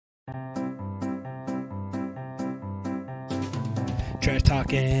Trash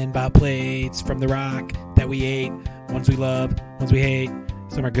talking about plates from the rock that we ate. Ones we love, ones we hate.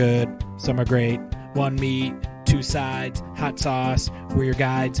 Some are good, some are great. One meat, two sides, hot sauce. We're your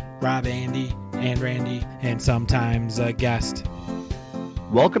guides, Rob, Andy, and Randy, and sometimes a guest.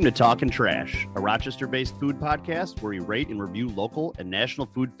 Welcome to Talkin' Trash, a Rochester-based food podcast where we rate and review local and national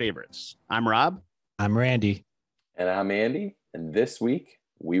food favorites. I'm Rob. I'm Randy. And I'm Andy. And this week,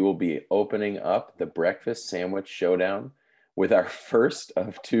 we will be opening up the Breakfast Sandwich Showdown with our first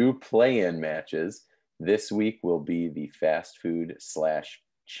of two play-in matches. This week will be the fast food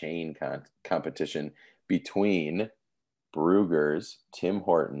 / chain competition between Bruegger's, Tim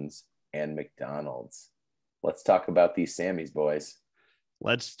Hortons, and McDonald's. Let's talk about these Sammys, boys.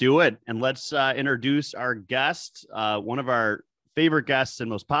 Let's do it. And let's introduce our guest, one of our favorite guests and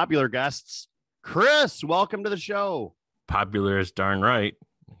most popular guests, Chris. Welcome to the show. Popular is darn right.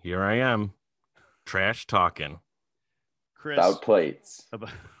 Here I am, trash talking. Chris. About plates.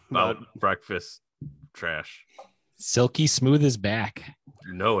 About breakfast trash. Silky Smooth is back.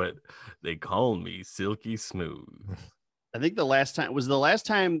 You know it. They call me Silky Smooth. I think the last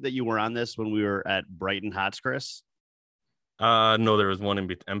time that you were on this when we were at Brighton Hots, Chris? No, there was one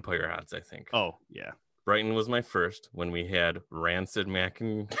in Empire Hots, I think. Oh, yeah. Brighton was my first when we had rancid mac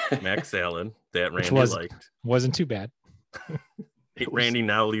salad that Randy liked. Wasn't too bad. Randy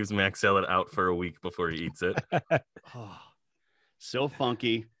now leaves mac salad out for a week before he eats it. Oh, so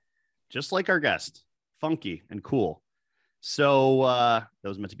funky, just like our guest, funky and cool. So that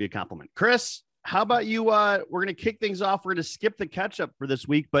was meant to be a compliment. Chris, how about you? We're going to kick things off. We're going to skip the catch up for this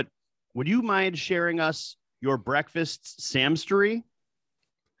week, but would you mind sharing us your breakfast Samstory?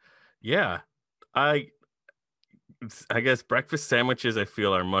 Yeah, I guess breakfast sandwiches I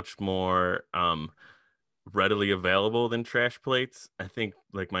feel are much more readily available than trash plates. I think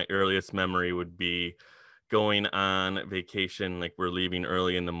like my earliest memory would be going on vacation, like we're leaving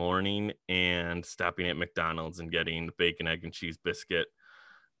early in the morning and stopping at McDonald's and getting the bacon, egg, and cheese biscuit.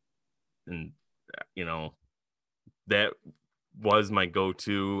 And, you know, that was my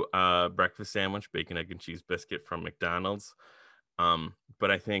go-to breakfast sandwich, bacon, egg, and cheese biscuit from McDonald's.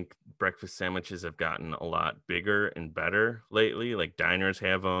 But I think breakfast sandwiches have gotten a lot bigger and better lately. Like diners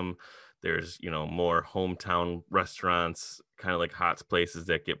have them. There's, you know, more hometown restaurants, kind of like Hots places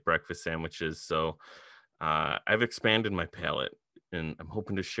that get breakfast sandwiches. So I've expanded my palate, and I'm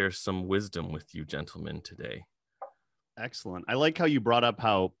hoping to share some wisdom with you gentlemen today. Excellent. I like how you brought up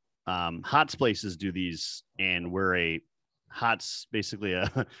how Hots places do these, and we're a Hots, basically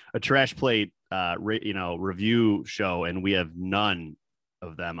a trash plate, review show, and we have none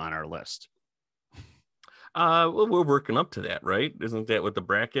of them on our list. Well, we're working up to that, right? Isn't that what the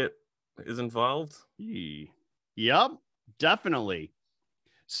bracket is involved? Yep, definitely.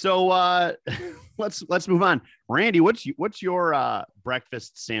 So let's move on. Randy, what's your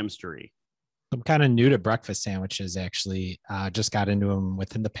breakfast Samstory? I'm kind of new to breakfast sandwiches, actually. Just got into them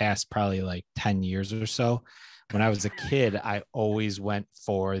within the past probably like 10 years or so. When I was a kid, I always went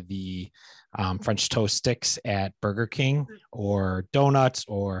for the French toast sticks at Burger King or donuts,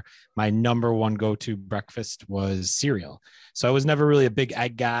 or my number one go-to breakfast was cereal. So I was never really a big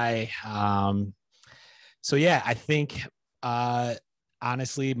egg guy. So yeah, I think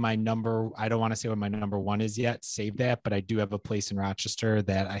honestly, I don't want to say what my number one is yet, save that, but I do have a place in Rochester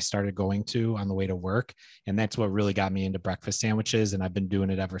that I started going to on the way to work. And that's what really got me into breakfast sandwiches. And I've been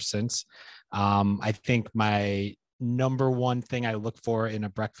doing it ever since. I think my number one thing I look for in a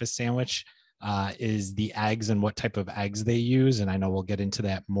breakfast sandwich is the eggs and what type of eggs they use. And I know we'll get into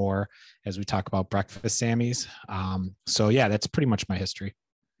that more as we talk about breakfast Sammys. So yeah, that's pretty much my history.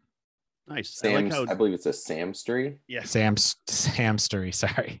 Nice. I believe it's a Samstory. Yeah. Samstory.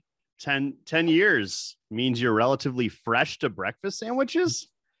 Sorry. 10 years means you're relatively fresh to breakfast sandwiches.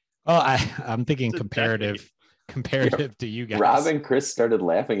 Oh, I'm thinking comparative to you guys. Rob and Chris started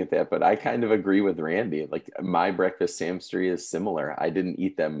laughing at that, but I kind of agree with Randy. Like my breakfast Samstory is similar. I didn't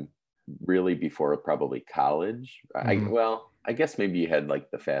eat them really before probably college. I guess maybe you had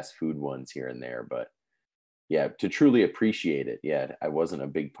like the fast food ones here and there, but yeah, to truly appreciate it. Yeah, I wasn't a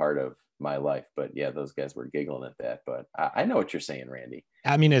big part of my life, but yeah, those guys were giggling at that. But I know what you're saying, Randy.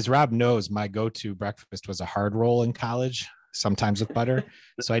 I mean, as Rob knows, my go-to breakfast was a hard roll in college, sometimes with butter.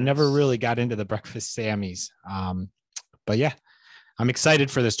 So I never really got into the breakfast Sammys. But yeah, I'm excited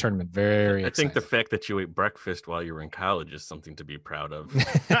for this tournament. Very excited. I think the fact that you ate breakfast while you were in college is something to be proud of.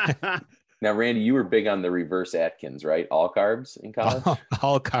 Now, Randy, you were big on the reverse Atkins, right? All carbs in college?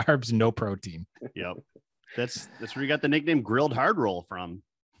 All carbs, no protein. Yep. That's where you got the nickname grilled hard roll from.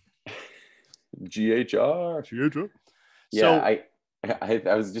 GHR. Yeah, so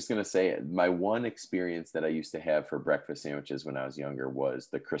I was just going to say my one experience that I used to have for breakfast sandwiches when I was younger was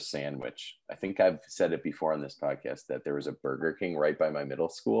the Chris sandwich. I think I've said it before on this podcast that there was a Burger King right by my middle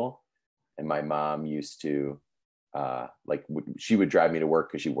school. And my mom used to, she would drive me to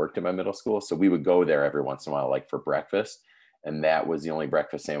work because she worked in my middle school. So we would go there every once in a while, like for breakfast. And that was the only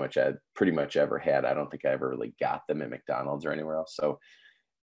breakfast sandwich I pretty much ever had. I don't think I ever really got them at McDonald's or anywhere else. So,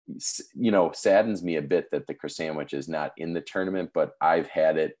 saddens me a bit that the Chris sandwich is not in the tournament, but I've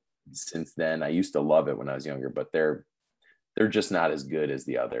had it since then. I used to love it when I was younger, but they're just not as good as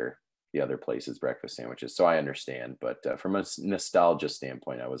the other places breakfast sandwiches. So I understand, but from a nostalgia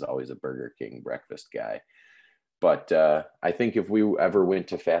standpoint, I was always a Burger King breakfast guy. But I think if we ever went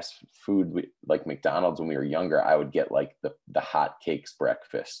to fast food like McDonald's when we were younger, I would get like the hot cakes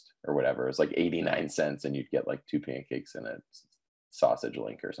breakfast or whatever. It was like 89 cents and you'd get like 2 pancakes and a sausage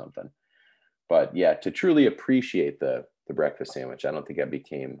link or something. But yeah, to truly appreciate the breakfast sandwich, I don't think I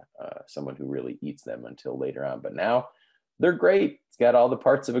became someone who really eats them until later on. But now they're great. It's got all the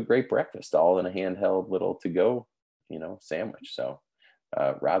parts of a great breakfast, all in a handheld little to-go, sandwich. So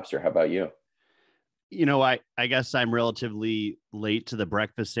Robster, how about you? I guess I'm relatively late to the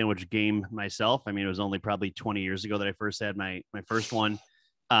breakfast sandwich game myself. I mean, it was only probably 20 years ago that I first had my first one.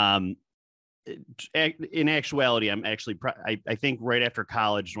 In actuality, I'm actually, I think right after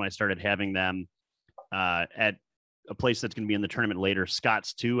college when I started having them at a place that's going to be in the tournament later,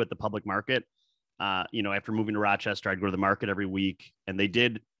 Scott's 2 at the public market. After moving to Rochester, I'd go to the market every week, and they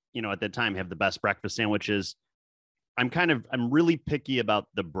did, at that time have the best breakfast sandwiches. I'm really picky about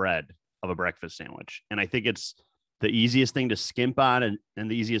the bread of a breakfast sandwich. And I think it's the easiest thing to skimp on and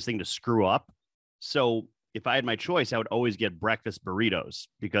the easiest thing to screw up. So if I had my choice, I would always get breakfast burritos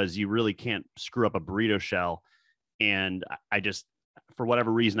because you really can't screw up a burrito shell. And I just, for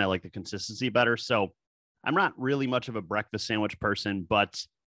whatever reason, I like the consistency better. So I'm not really much of a breakfast sandwich person, but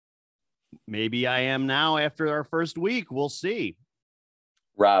maybe I am now after our first week. We'll see.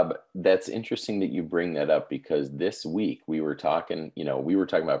 Rob, that's interesting that you bring that up because this week we were talking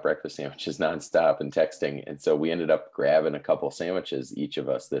about breakfast sandwiches nonstop and texting. And so we ended up grabbing a couple sandwiches, each of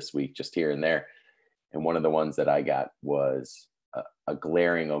us this week, just here and there. And one of the ones that I got was a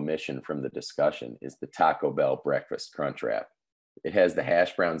glaring omission from the discussion is the Taco Bell breakfast crunch wrap. It has the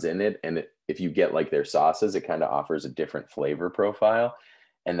hash browns in it. And if you get like their sauces, it kind of offers a different flavor profile.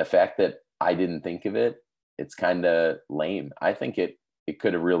 And the fact that I didn't think of it, it's kind of lame. I think it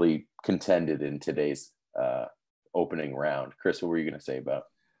could have really contended in today's opening round. Chris, what were you going to say about?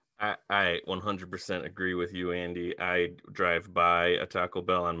 I 100% agree with you, Andy. I drive by a Taco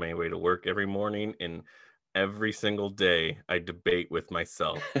Bell on my way to work every morning, and every single day I debate with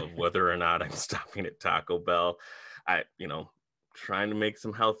myself of whether or not I'm stopping at Taco Bell. Trying to make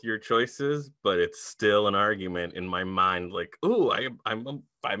some healthier choices, but it's still an argument in my mind. Like, I'm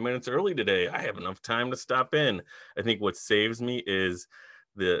 5 minutes early today. I have enough time to stop in. I think what saves me is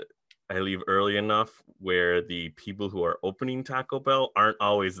I leave early enough where the people who are opening Taco Bell aren't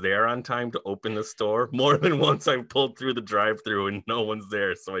always there on time to open the store. More than once I've pulled through the drive-thru and no one's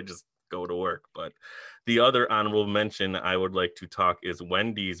there, so I just go to work. But the other honorable mention I would like to talk is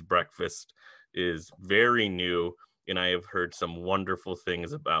Wendy's breakfast is very new, and I have heard some wonderful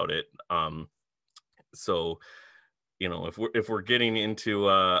things about it. So if we're getting into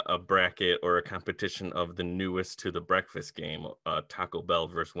a bracket or a competition of the newest to the breakfast game, Taco Bell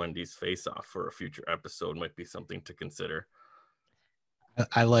versus Wendy's face-off for a future episode might be something to consider.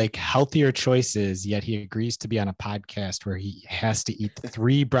 I like healthier choices, yet he agrees to be on a podcast where he has to eat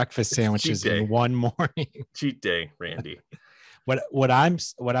 3 breakfast sandwiches in one morning. Cheat day, Randy. What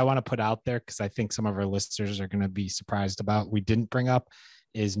I want to put out there, because I think some of our listeners are going to be surprised about, we didn't bring up,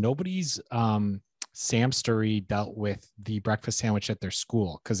 is nobody's Sam Story dealt with the breakfast sandwich at their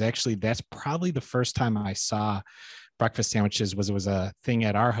school, because actually that's probably the first time I saw breakfast sandwiches. Was a thing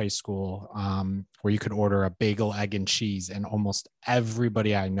at our high school where you could order a bagel, egg, and cheese, and almost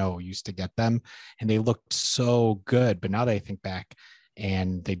everybody I know used to get them, and they looked so good. But now that I think back,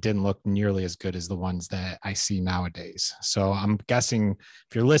 and they didn't look nearly as good as the ones that I see nowadays. So I'm guessing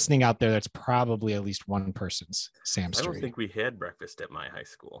if you're listening out there, that's probably at least one person's Sam Story. I don't think we had breakfast at my high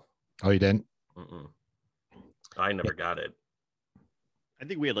school. Oh, you didn't? Mm-mm. I never got it. I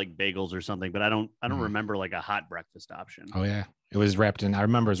think we had like bagels or something, but I don't remember like a hot breakfast option. Oh yeah. It was wrapped in, I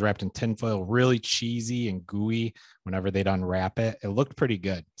remember it was wrapped in tinfoil, really cheesy and gooey whenever they'd unwrap it. It looked pretty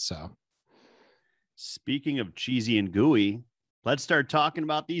good. So speaking of cheesy and gooey, let's start talking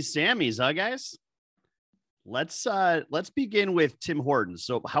about these Sammies, huh, guys? Let's begin with Tim Hortons.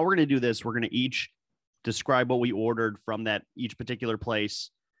 So how we're going to do this, we're going to each describe what we ordered from that each particular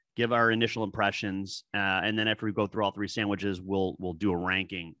place. give our initial impressions, and then after we go through all three sandwiches, we'll do a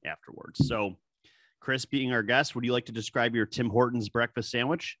ranking afterwards. So, Chris, being our guest, would you like to describe your Tim Hortons breakfast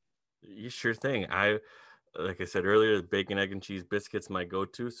sandwich? You sure thing. Like I said earlier, the bacon, egg, and cheese biscuits my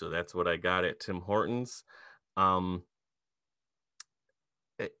go-to, so that's what I got at Tim Hortons.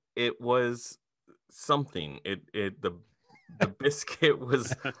 It was something. The biscuit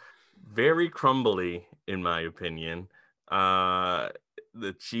was very crumbly, in my opinion.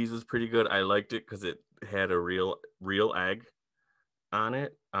 The cheese was pretty good. I liked it because it had a real egg on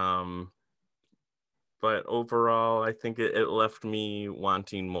it. But overall, I think it left me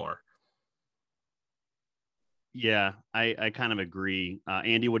wanting more. Yeah, I kind of agree.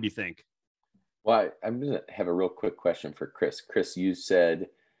 Andy, what do you think? Well, I'm going to have a real quick question for Chris. Chris, you said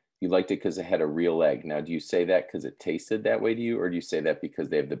you liked it because it had a real egg. Now, do you say that because it tasted that way to you, or do you say that because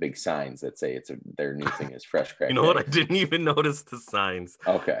they have the big signs that say their new thing is fresh cracked? You know what? I didn't even notice the signs.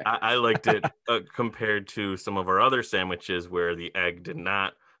 Okay. I liked it compared to some of our other sandwiches where the egg did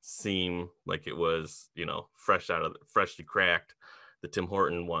not seem like it was, freshly cracked. The Tim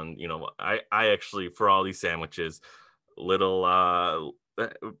Horton one, I actually, for all these sandwiches,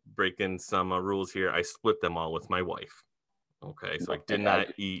 breaking some rules here, I split them all with my wife. Okay, so I did not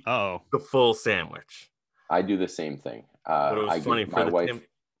eat the full sandwich. I do the same thing. But it was funny for my wife.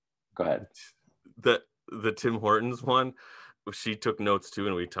 Go ahead. The Tim Hortons one, she took notes too,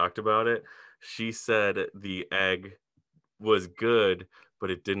 and we talked about it. She said the egg was good, but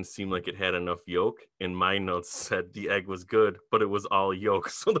it didn't seem like it had enough yolk. And my notes said the egg was good, but it was all yolk.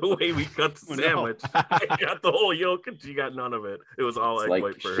 So the way we cut the sandwich, I got the whole yolk and she got none of it. It was all egg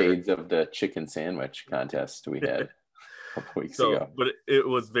white for her. Shades of the chicken sandwich contest we had a couple weeks ago. But it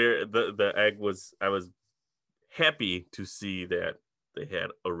was the egg was, I was happy to see that they had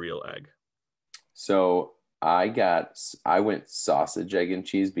a real egg. So I went sausage, egg, and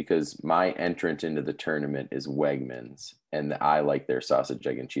cheese because my entrant into the tournament is Wegmans, and I like their sausage,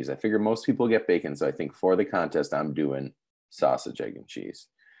 egg, and cheese. I figure most people get bacon, so I think for the contest, I'm doing sausage, egg, and cheese.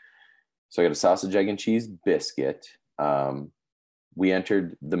 So I got a sausage, egg, and cheese biscuit. We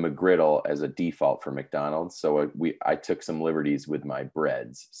entered the McGriddle as a default for McDonald's, so I took some liberties with my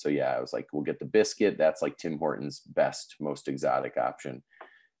breads. So yeah, I was like, we'll get the biscuit. That's like Tim Hortons' best, most exotic option.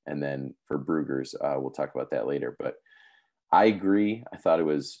 And then for Bruegger's, we'll talk about that later. But I agree. I thought it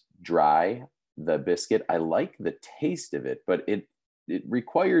was dry, the biscuit. I like the taste of it, but it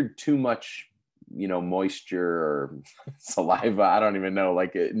required too much, moisture or saliva. I don't even know.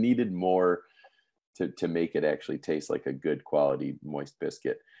 Like it needed more to make it actually taste like a good quality moist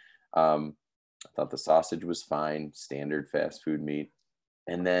biscuit. I thought the sausage was fine, standard fast food meat.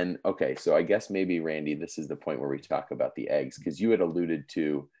 And then, okay, so I guess maybe, Randy, this is the point where we talk about the eggs, because you had alluded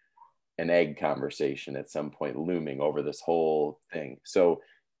to an egg conversation at some point looming over this whole thing. So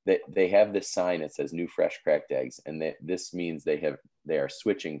they have this sign that says new fresh cracked eggs, and this means they are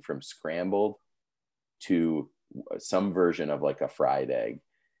switching from scrambled to some version of like a fried egg.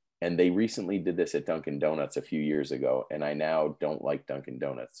 And they recently did this at Dunkin' Donuts a few years ago, and I now don't like Dunkin'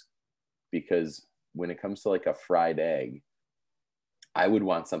 Donuts because when it comes to like a fried egg, I would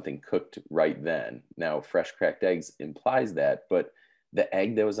want something cooked right then. Now, fresh cracked eggs implies that, but the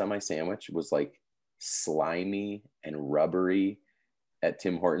egg that was on my sandwich was like slimy and rubbery at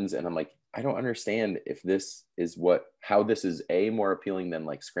Tim Hortons. And I'm like, I don't understand if this is how this is more appealing than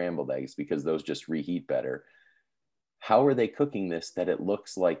like scrambled eggs, because those just reheat better. How are they cooking this that it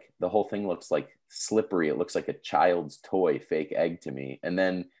looks like the whole thing looks like slippery? It looks like a child's toy fake egg to me. And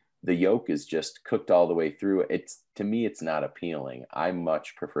then the yolk is just cooked all the way through. To me, it's not appealing. I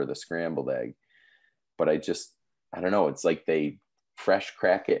much prefer the scrambled egg, but I don't know. It's like they fresh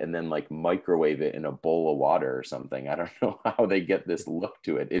crack it and then like microwave it in a bowl of water or something. I don't know how they get this look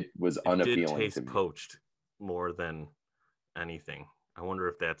to it. It was unappealing. It did taste to me. Poached more than anything. I wonder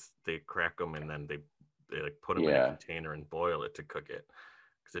if they crack them and then they like put them in a container and boil it to cook it.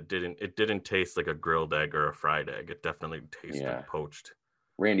 Because it didn't taste like a grilled egg or a fried egg. It definitely tasted poached.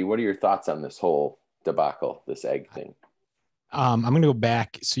 Randy, what are your thoughts on this whole debacle, this egg thing? I'm going to go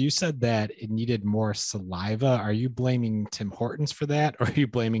back. So you said that it needed more saliva. Are you blaming Tim Hortons for that? Or are you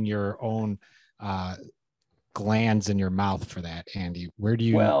blaming your own glands in your mouth for that, Andy? Where do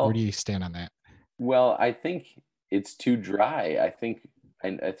you stand on that? Well, I think it's too dry. I think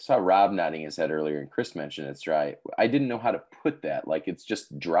I saw Rob nodding his head earlier, and Chris mentioned it's dry. I didn't know how to put that. Like, it's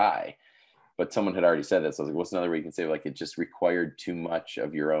just dry. But someone had already said that. So I was like, what's another way you can say, like, it just required too much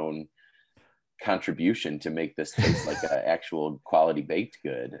of your own contribution to make this taste like an actual quality baked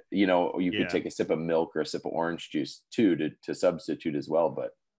good. You could take a sip of milk or a sip of orange juice too to substitute as well.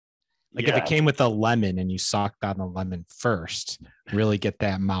 But Like if it came with a lemon and you sucked on the lemon first, really get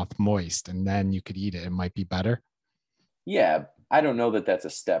that mouth moist, and then you could eat it. It might be better. Yeah, I don't know that that's a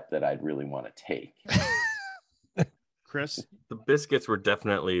step that I'd really want to take. Chris? The biscuits were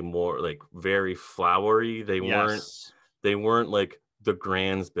definitely more like very floury. They weren't like the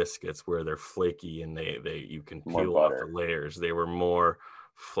Grand's biscuits where they're flaky and they you can peel off the layers. They were more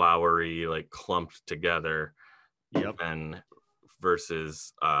floury, like clumped together. Yep. And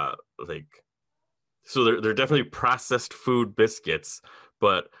versus like, so they're definitely processed food biscuits,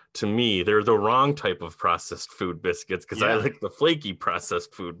 but to me they're the wrong type of processed food biscuits because I like the flaky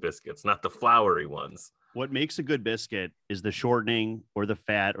processed food biscuits, not the floury ones. What makes a good biscuit is the shortening or the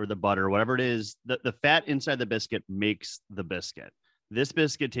fat or the butter, whatever it is. The fat inside the biscuit makes the biscuit. This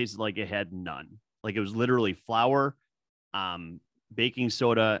biscuit tasted like it had none. Like it was literally flour, baking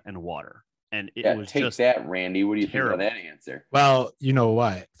soda, and water. And it was take just that, Randy. What do you terrible. think of that answer? Well, you know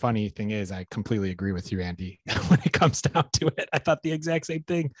what? Funny thing is, I completely agree with you, Andy. When it comes down to it, I thought the exact same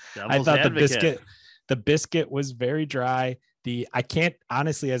thing. Devil's I thought advocate. the biscuit was very dry. I can't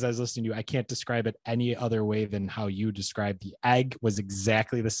honestly, as I was listening to you, I can't describe it any other way than how you described. The egg was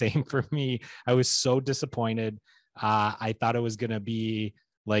exactly the same for me. I was so disappointed. I thought it was going to be,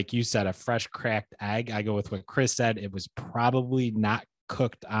 like you said, a fresh cracked egg. I go with what Chris said. It was probably not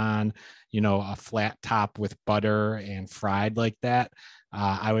cooked on, a flat top with butter and fried like that.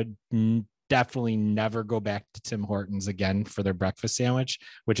 I would definitely never go back to Tim Hortons again for their breakfast sandwich,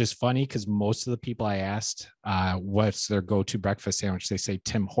 which is funny because most of the people I asked what's their go-to breakfast sandwich, they say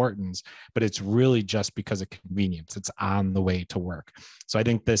Tim Hortons, but it's really just because of convenience. It's on the way to work. So I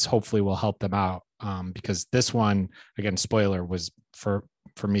think this hopefully will help them out because this one, again, spoiler, was for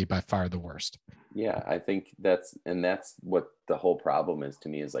me by far the worst. Yeah, I think that's what the whole problem is to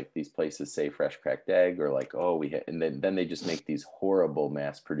me, is like these places say fresh cracked egg or like, oh, and then they just make these horrible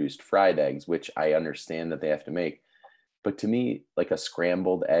mass produced fried eggs, which I understand that they have to make. But to me, like a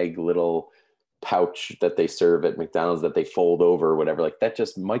scrambled egg, little pouch that they serve at McDonald's that they fold over or whatever, like that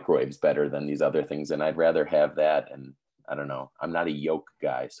just microwaves better than these other things. And I'd rather have that. And I don't know, I'm not a yolk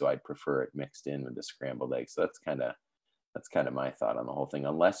guy, so I'd prefer it mixed in with the scrambled egg. So that's kind of my thought on the whole thing.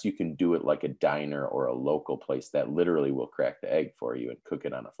 Unless you can do it like a diner or a local place that literally will crack the egg for you and cook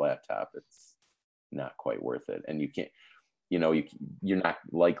it on a flat top, it's not quite worth it. And you can't, you're not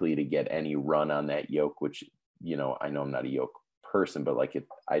likely to get any run on that yolk, which, I know I'm not a yolk person, but like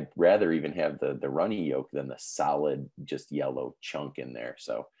I'd rather even have the runny yolk than the solid, just yellow chunk in there.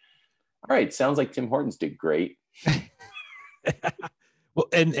 So, all right. Sounds like Tim Hortons did great. Well,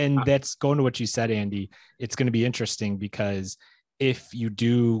 and that's going to what you said, Andy. It's going to be interesting because if you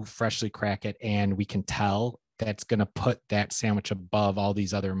do freshly crack it, and we can tell, that's going to put that sandwich above all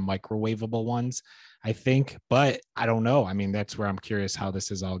these other microwavable ones, I think. But I don't know. I mean, that's where I'm curious how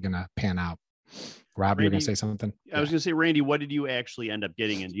this is all going to pan out. Rob, Randy, you're going to say something? I was going to say, Randy, what did you actually end up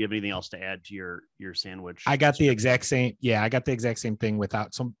getting? And do you have anything else to add to your sandwich? I got the exact same. Yeah, I got the exact same thing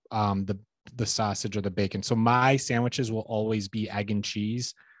without some the sausage or the bacon. So my sandwiches will always be egg and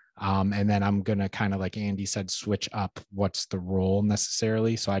cheese. And then I'm going to kind of, like Andy said, switch up what's the roll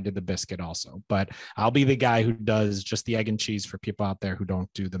necessarily. So I did the biscuit also, but I'll be the guy who does just the egg and cheese for people out there who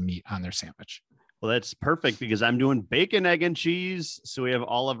don't do the meat on their sandwich. Well, that's perfect because I'm doing bacon, egg, and cheese. So we have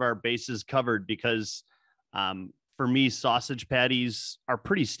all of our bases covered because for me, sausage patties are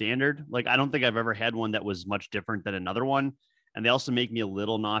pretty standard. Like, I don't think I've ever had one that was much different than another one. And they also make me a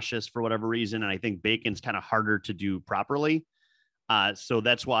little nauseous for whatever reason. And I think bacon's kind of harder to do properly. So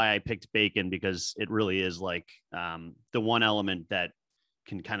that's why I picked bacon, because it really is like the one element that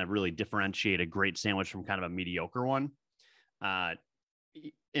can kind of really differentiate a great sandwich from kind of a mediocre one.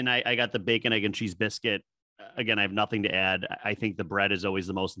 And I got the bacon, egg, and cheese biscuit. Again, I have nothing to add. I think the bread is always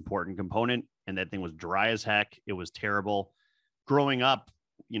the most important component. And that thing was dry as heck. It was terrible. Growing up,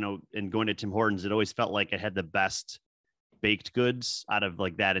 and going to Tim Hortons, it always felt like it had the best baked goods out of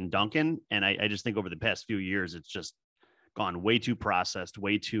like that in Dunkin'. And I just think over the past few years, it's just gone way too processed,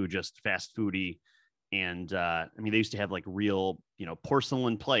 way too just fast foody. And I mean, they used to have like real,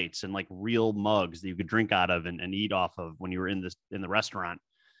 porcelain plates and like real mugs that you could drink out of and eat off of when you were in the restaurant.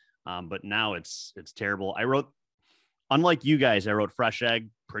 But now it's terrible. Unlike you guys, I wrote fresh egg,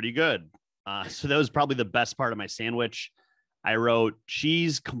 pretty good. So that was probably the best part of my sandwich. I wrote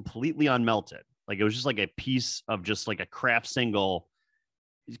cheese completely unmelted. Like it was just like a piece of just like a Kraft single.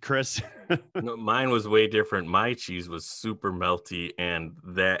 Chris? No, mine was way different. My cheese was super melty, and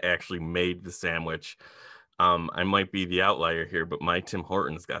that actually made the sandwich. I might be the outlier here, but my Tim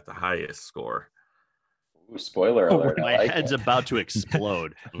Hortons got the highest score. Ooh, spoiler alert. My head's about to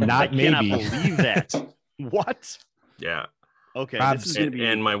explode. Not I cannot maybe. believe that. What? Yeah. Okay, Rob's- this is going to be.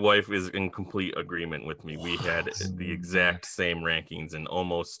 And my wife is in complete agreement with me. We had the exact Max. same rankings and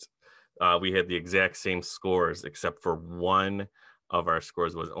almost we had the exact same scores, except for one of our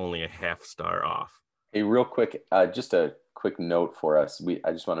scores was only a half star off. Hey, real quick, just a quick note for us.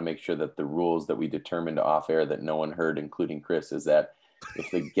 I just want to make sure that the rules that we determined off air that no one heard, including Chris, is that if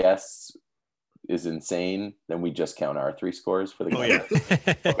the guests is insane, then we just count our 3 scores for the guests.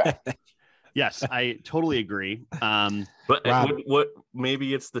 yeah. Okay. Yes, I totally agree. But Rob- what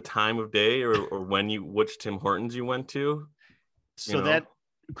maybe it's the time of day or when which Tim Hortons you went to. So know? that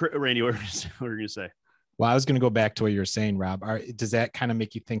Randy, what were you going to say? Well, I was going to go back to what you were saying, Rob. Does that kind of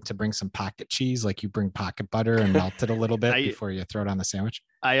make you think to bring some pocket cheese? Like you bring pocket butter and melt it a little bit before you throw it on the sandwich?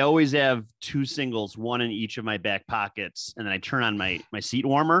 I always have 2 singles, one in each of my back pockets, and then I turn on my seat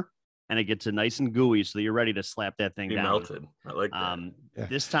warmer, and it gets a nice and gooey, so you're ready to slap that thing Be down. melted. I like that. Yeah.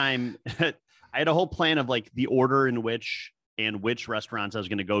 This time, I had a whole plan of like the order in which restaurants I was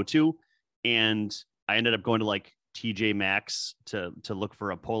going to go to, and I ended up going to like TJ Maxx to look for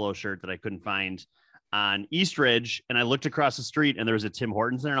a polo shirt that I couldn't find on East Ridge, and I looked across the street and there was a Tim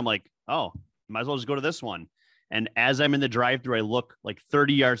Hortons there, and I'm like, oh, might as well just go to this one. And as I'm in the drive-thru, I look like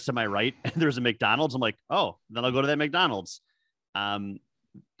 30 yards to my right, and there's a McDonald's. I'm like, oh, then I'll go to that McDonald's. The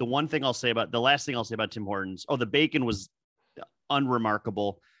last thing I'll say about Tim Hortons, the bacon was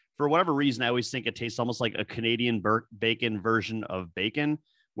unremarkable. For whatever reason, I always think it tastes almost like a Canadian bacon version of bacon,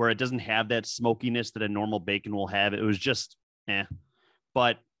 where it doesn't have that smokiness that a normal bacon will have. It was just,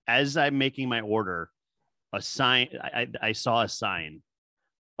 But as I'm making my order, I saw a sign,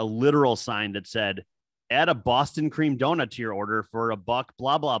 a literal sign that said, add a Boston cream donut to your order for $1,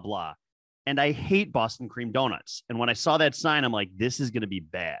 blah, blah, blah. And I hate Boston cream donuts. And when I saw that sign, I'm like, this is going to be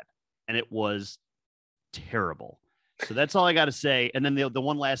bad. And it was terrible. So that's all I got to say. And then the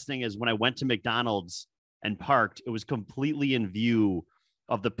one last thing is when I went to McDonald's and parked, it was completely in view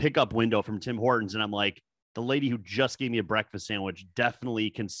of the pickup window from Tim Hortons. And I'm like, the lady who just gave me a breakfast sandwich definitely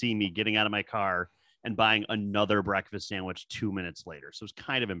can see me getting out of my car and buying another breakfast sandwich 2 minutes later. So it's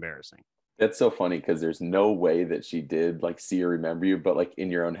kind of embarrassing. That's so funny because there's no way that she did like see or remember you, but like in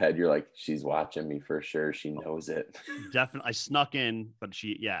your own head, you're like, she's watching me for sure. She knows it. Definitely. I snuck in, but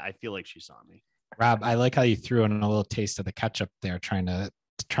I feel like she saw me. Rob, I like how you threw in a little taste of the ketchup there, trying to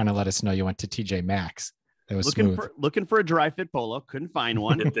let us know you went to TJ Maxx. It was looking for a dry fit polo. Couldn't find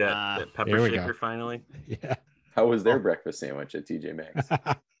one. Get that pepper shaker finally. Yeah. How was their breakfast sandwich at TJ Maxx?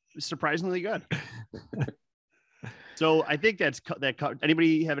 Surprisingly good. So I think that.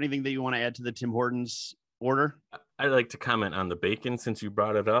 Anybody have anything that you want to add to the Tim Hortons order? I'd like to comment on the bacon since you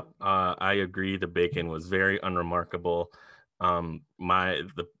brought it up. I agree. The bacon was very unremarkable.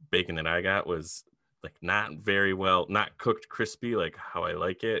 The bacon that I got was like not very well, not cooked crispy like how I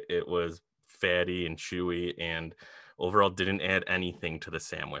like it. It was fatty and chewy, and overall didn't add anything to the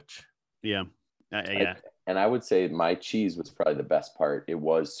sandwich. Yeah. And I would say my cheese was probably the best part. It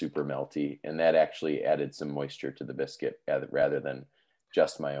was super melty, and that actually added some moisture to the biscuit rather than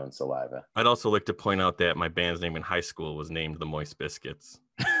just my own saliva. I'd also like to point out that my band's name in high school was named the Moist Biscuits.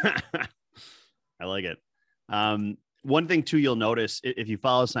 I like it. One thing too, you'll notice if you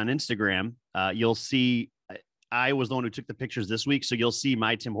follow us on Instagram, you'll see I was the one who took the pictures this week. So you'll see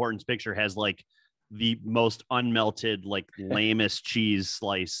my Tim Hortons picture has like the most unmelted, like lamest cheese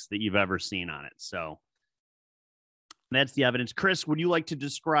slice that you've ever seen on it. So that's the evidence. Chris, would you like to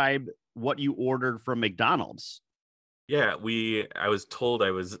describe what you ordered from McDonald's? Yeah, I was told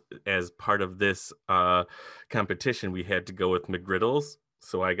as part of this competition, we had to go with McGriddles.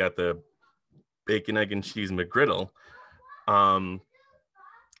 So I got the bacon, egg, and cheese McGriddle. I'm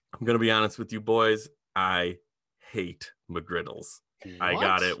going to be honest with you boys. I hate McGriddles. What? I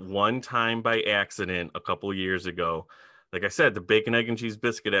got it one time by accident a couple years ago. Like I said, the bacon, egg, and cheese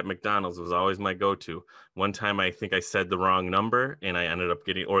biscuit at McDonald's was always my go-to. One time I think I said the wrong number and I ended up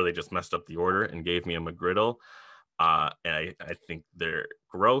or they just messed up the order and gave me a McGriddle. And I think they're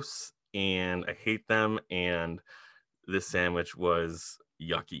gross and I hate them. And this sandwich was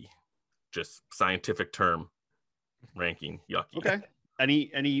yucky. Just scientific term ranking, yucky. Okay. Do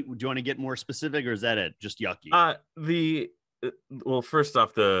you want to get more specific, or is that it? Just yucky? Well, first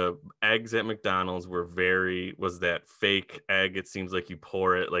off, the eggs at McDonald's was that fake egg. It seems like you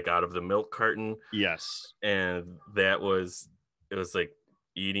pour it like out of the milk carton. Yes. And it was like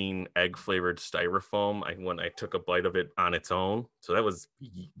eating egg flavored styrofoam. When I took a bite of it on its own. So that was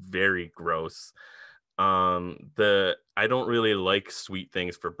very gross. I don't really like sweet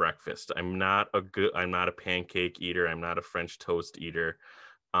things for breakfast. I'm not a pancake eater. I'm not a French toast eater.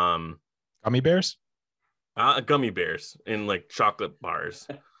 Gummy bears? Gummy bears and like chocolate bars.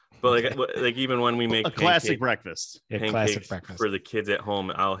 But Okay. like even when we make A classic breakfast. Yeah, pancakes classic breakfast. for the kids at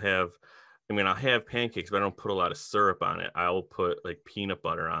home, I'll have pancakes, but I don't put a lot of syrup on it. I'll put like peanut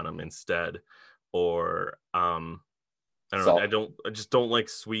butter on them instead, or I don't Salt. know. I just don't like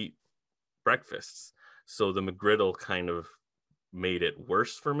sweet breakfasts. So the McGriddle kind of made it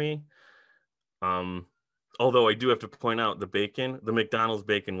worse for me. Although I do have to point out the McDonald's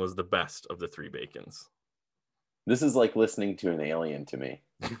bacon was the best of the 3 bacons. This is like listening to an alien to me.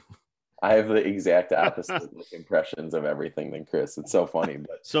 I have the exact opposite impressions of everything than Chris. It's so funny.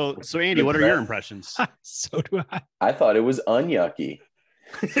 But So Andy, what are your impressions? So do I. I thought it was unyucky.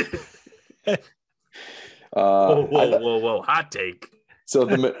 Whoa, hot take. So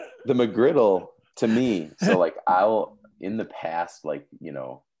the McGriddle to me, so like I'll in the past, like, you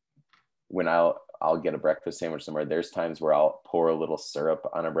know, when I'll get a breakfast sandwich somewhere, there's times where I'll pour a little syrup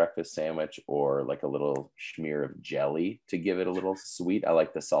on a breakfast sandwich or like a little smear of jelly to give it a little sweet. I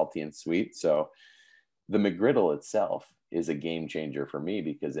like the salty and sweet. So the McGriddle itself is a game changer for me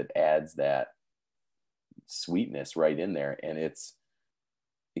because it adds that sweetness right in there. And it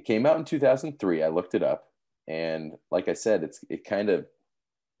came out in 2003. I looked it up. And like I said, it kind of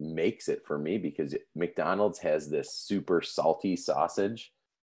makes it for me because McDonald's has this super salty sausage.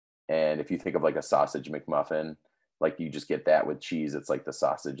 And if you think of like a sausage McMuffin, like you just get that with cheese. It's like the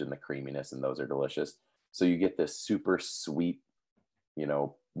sausage and the creaminess, and those are delicious. So you get this super sweet, you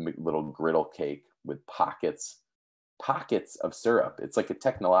know, little griddle cake with pockets of syrup. It's like a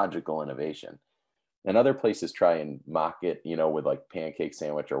technological innovation. And other places try and mock it, you know, with like pancake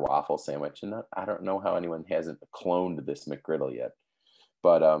sandwich or waffle sandwich. And I don't know how anyone hasn't cloned this McGriddle yet.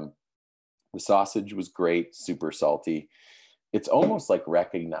 But the sausage was great, super salty. It's almost like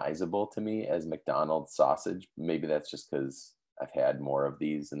recognizable to me as McDonald's sausage. Maybe that's just because I've had more of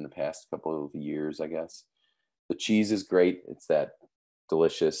these in the past couple of years, I guess. The cheese is great. It's that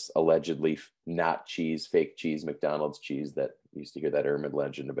delicious, allegedly not cheese, fake cheese, McDonald's cheese that you used to hear that urban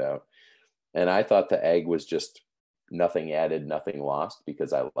legend about. And I thought the egg was just nothing added, nothing lost,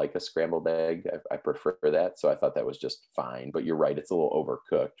 because I like a scrambled egg. I prefer that. So I thought that was just fine. But you're right. It's a little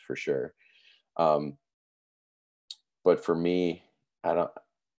overcooked for sure. But for me,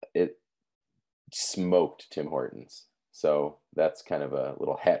 it smoked Tim Hortons. So that's kind of a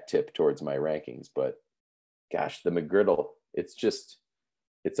little hat tip towards my rankings. But gosh, the McGriddle,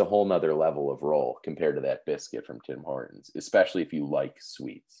 it's a whole nother level of roll compared to that biscuit from Tim Hortons, especially if you like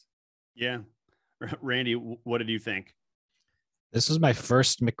sweets. Yeah. Randy, what did you think? This was my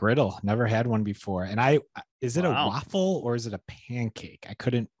first McGriddle. Never had one before. And is it a waffle or is it a pancake? I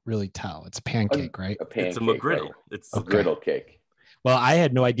couldn't really tell. It's a pancake, right? A pancake. It's a McGriddle. Right? It's a griddle cake. Well, I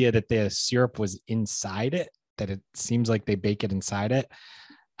had no idea that the syrup was inside it, that it seems like they bake it inside it.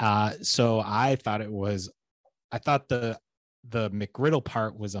 So I thought the McGriddle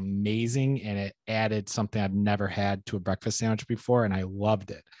part was amazing, and it added something I've never had to a breakfast sandwich before, and I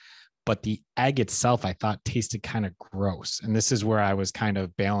loved it. But the egg itself, I thought tasted kind of gross. And this is where I was kind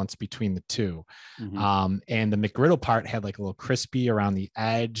of balanced between the two. Mm-hmm. And the McGriddle part had like a little crispy around the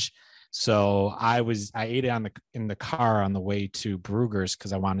edge. So I ate it in the car on the way to Bruegger's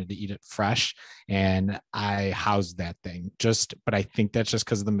because I wanted to eat it fresh, and I housed that thing but I think that's just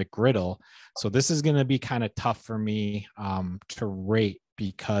because of the McGriddle. So this is going to be kind of tough for me to rate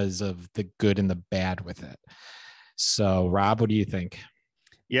because of the good and the bad with it. So Rob, what do you think?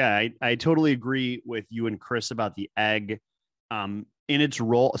 Yeah, I totally agree with you and Chris about the egg in its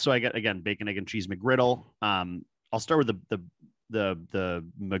role. So I got, again, bacon, egg, and cheese McGriddle. I'll start with the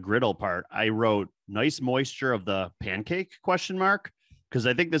McGriddle part. I wrote nice moisture of the pancake ? Because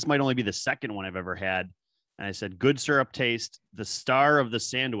I think this might only be the second one I've ever had. And I said good syrup taste, the star of the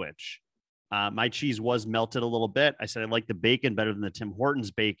sandwich. My cheese was melted a little bit. I said I like the bacon better than the Tim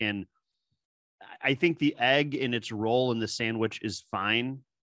Hortons bacon. I think the egg in its role in the sandwich is fine,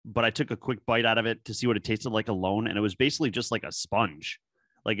 but I took a quick bite out of it to see what it tasted like alone. And it was basically just like a sponge.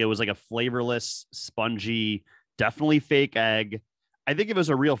 Like it was like a flavorless, spongy, definitely fake egg. I think if it was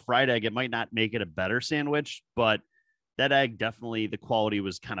a real fried egg, it might not make it a better sandwich, but that egg, definitely the quality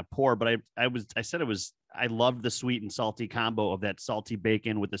was kind of poor. But I loved the sweet and salty combo of that salty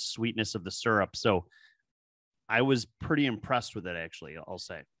bacon with the sweetness of the syrup. So I was pretty impressed with it, actually, I'll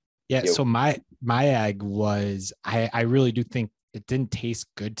say. Yeah. So my egg was, I really do think it didn't taste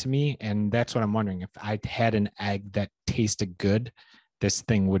good to me. And that's what I'm wondering. If I had an egg that tasted good, this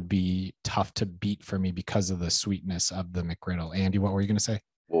thing would be tough to beat for me because of the sweetness of the McGriddle. Andy, what were you going to say?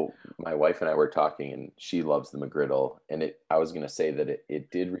 Well, my wife and I were talking, and she loves the McGriddle. And I was going to say that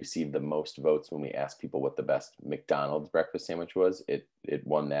it did receive the most votes when we asked people what the best McDonald's breakfast sandwich was. It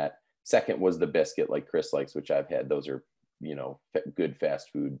won that. Second was the biscuit, like Chris likes, which I've had. Those are good fast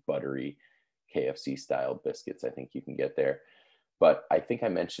food, buttery KFC style biscuits. I think you can get there. But I think I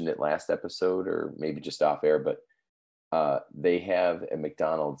mentioned it last episode or maybe just off air, but they have at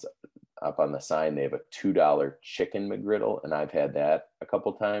McDonald's up on the sign, they have a $2 chicken McGriddle. And I've had that a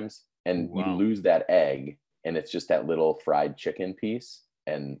couple times. And you lose that egg and it's just that little fried chicken piece.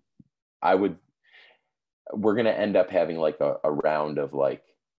 And we're going to end up having like a round of like,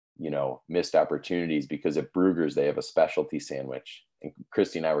 missed opportunities, because at Bruegger's, they have a specialty sandwich. And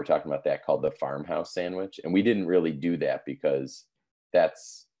Christy and I were talking about that called the farmhouse sandwich. And we didn't really do that because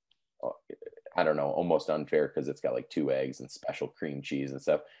that's, I don't know, almost unfair because it's got like 2 eggs and special cream cheese and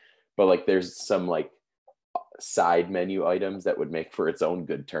stuff. But like there's some like side menu items that would make for its own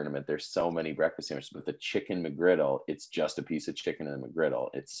good tournament. There's so many breakfast sandwiches, but the chicken McGriddle, it's just a piece of chicken in a McGriddle.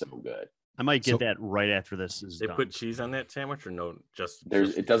 It's so good. I might get that right after this is they done. put cheese on that sandwich or no?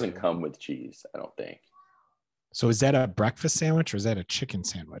 It doesn't come with cheese, I don't think. So is that a breakfast sandwich or is that a chicken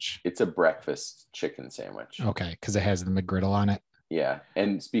sandwich? It's a breakfast chicken sandwich. Okay, because it has the McGriddle on it. Yeah.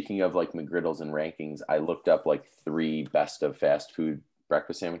 And speaking of like McGriddles and rankings, I looked up like 3 best of fast food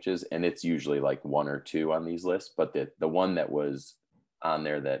breakfast sandwiches, and it's usually like 1 or 2 on these lists. But the one that was on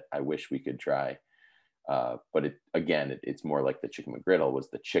there that I wish we could try, but it's more like the chicken McGriddle, was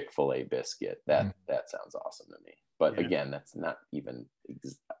the Chick-fil-A biscuit. That sounds awesome to me. But again, that's not even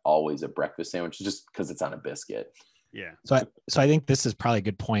always a breakfast sandwich, just because it's on a biscuit. Yeah. So I think this is probably a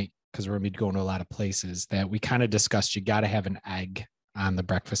good point, because we're going to be going to a lot of places, that we kind of discussed. You got to have an egg on the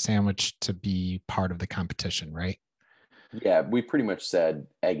breakfast sandwich to be part of the competition, right? Yeah, we pretty much said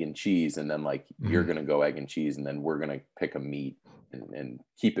egg and cheese, and then like you're going to go egg and cheese, and then we're going to pick a meat and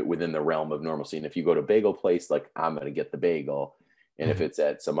keep it within the realm of normalcy. And if you go to bagel place, like I'm going to get the bagel. And if it's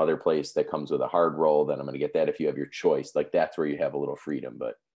at some other place that comes with a hard roll, then I'm going to get that. If you have your choice, like that's where you have a little freedom.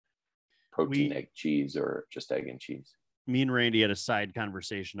 But protein, egg, cheese, or just egg and cheese. Me and Randy had a side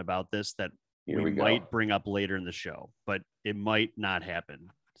conversation about this that we might bring up later in the show, but it might not happen.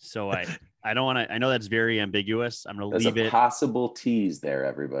 So I don't want to. I know that's very ambiguous. I'm going to leave it. There's a possible tease there,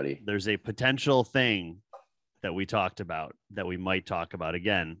 everybody. There's a potential thing that we talked about that we might talk about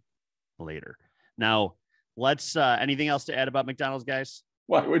again later. Now, let's. Anything else to add about McDonald's, guys?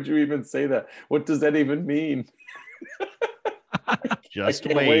 Why would you even say that? What does that even mean? Just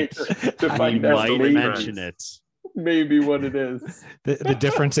wait. To find out. Might mention it. Maybe what it is. The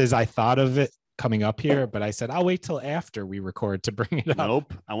difference is I thought of it coming up here, but I said I'll wait till after we record to bring it up.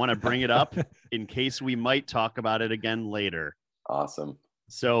 Nope. I want to bring it up in case we might talk about it again later. Awesome.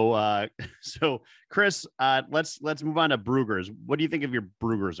 So Chris, let's move on to Bruegger's. What do you think of your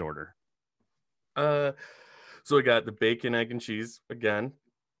Bruegger's order? So I got the bacon, egg, and cheese again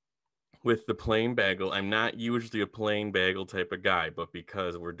with the plain bagel. I'm not usually a plain bagel type of guy, but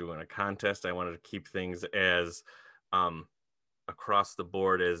because we're doing a contest, I wanted to keep things as across the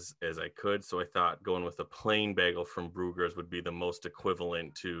board as I could. So I thought going with a plain bagel from Bruegger's would be the most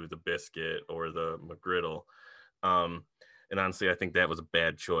equivalent to the biscuit or the McGriddle. And honestly, I think that was a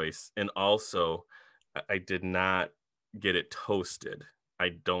bad choice. And also, I did not get it toasted. I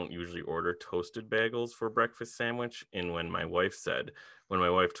don't usually order toasted bagels for breakfast sandwich. And when my wife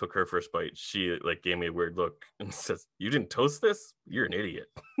took her first bite, she like gave me a weird look and says, "You didn't toast this? You're an idiot."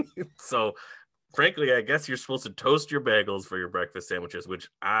 So frankly, I guess you're supposed to toast your bagels for your breakfast sandwiches, which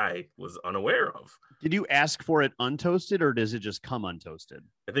I was unaware of. Did you ask for it untoasted, or does it just come untoasted?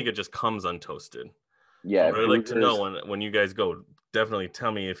 I think it just comes untoasted. Yeah, I'd really like to know when you guys go. Definitely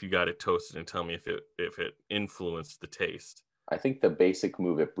tell me if you got it toasted and tell me if it influenced the taste. I think the basic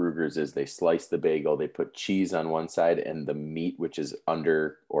move at Bruegger's is they slice the bagel, they put cheese on one side and the meat, which is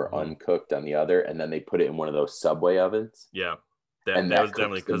under or uncooked, on the other, and then they put it in one of those Subway ovens. Yeah, that was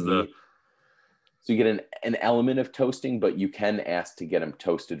definitely because so you get an element of toasting, but you can ask to get them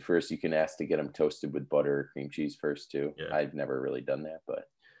toasted first. You can ask to get them toasted with butter or cream cheese first too. Yeah. I've never really done that, but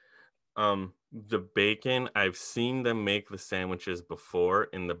the bacon, I've seen them make the sandwiches before,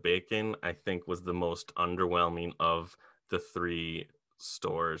 and the bacon I think was the most underwhelming of the 3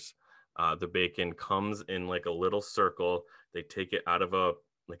 stores. The bacon comes in like a little circle. They take it out of a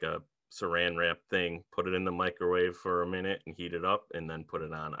saran wrap thing, put it in the microwave for a minute and heat it up and then put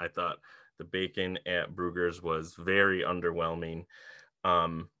it on. I thought the bacon at Bruegger's was very underwhelming.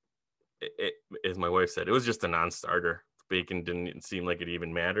 As my wife said, it was just a non-starter. Bacon didn't seem like it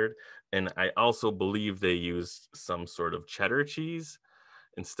even mattered. And I also believe they used some sort of cheddar cheese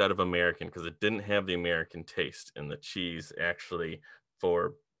instead of American, because it didn't have the American taste. And the cheese actually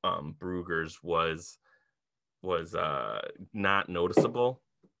for Bruegger's was not noticeable.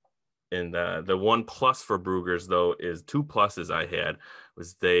 And the one plus for Bruegger's, though, is 2 pluses I had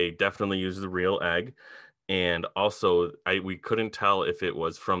was they definitely used the real egg, And also, we couldn't tell if it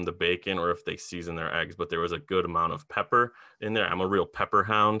was from the bacon or if they seasoned their eggs, but there was a good amount of pepper in there. I'm a real pepper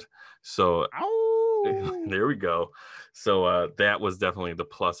hound. So there we go. So that was definitely the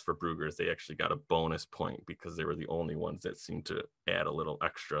plus for Brugger's. They actually got a bonus point because they were the only ones that seemed to add a little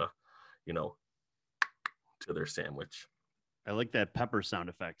extra, to their sandwich. I like that pepper sound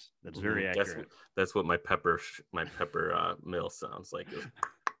effect. That's very accurate. That's what my pepper mill sounds like.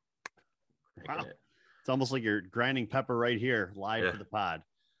 Wow. It's almost like you're grinding pepper right here live for the pod.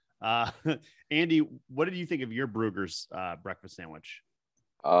 Andy, what did you think of your Brugger's breakfast sandwich?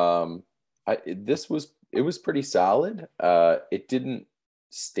 It was pretty solid. It didn't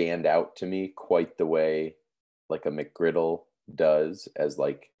stand out to me quite the way like a McGriddle does, as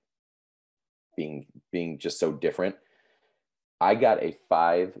like being just so different. I got a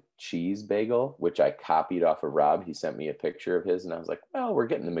 5 cheese bagel, which I copied off of Rob. He sent me a picture of his, and I was like, well, we're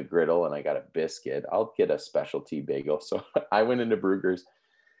getting the McGriddle, and I got a biscuit. I'll get a specialty bagel. So I went into Brugger's,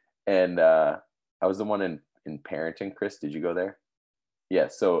 and I was the one in Parenton. Chris, did you go there? Yeah.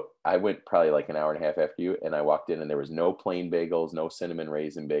 So I went probably like an hour and a half after you, and I walked in, and there was no plain bagels, no cinnamon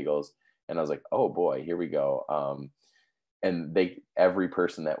raisin bagels. And I was like, oh boy, here we go. And every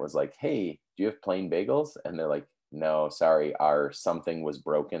person that was like, hey, do you have plain bagels? And they're like, no, sorry, our something was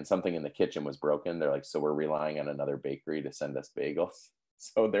broken. Something in the kitchen was broken. They're like, so we're relying on another bakery to send us bagels.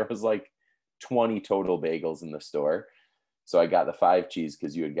 So there was like 20 total bagels in the store. So I got the 5 cheese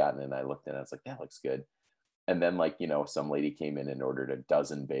because you had gotten it, and I looked and I was like, that looks good. And then some lady came in and ordered a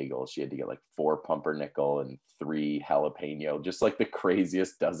dozen bagels. She had to get like 4 pumpernickel and 3 jalapeno, just like the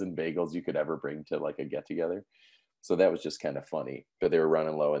craziest dozen bagels you could ever bring to like a get together. So that was just kind of funny, but they were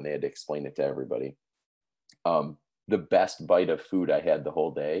running low and they had to explain it to everybody. The best bite of food I had the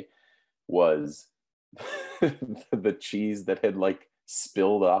whole day was the cheese that had like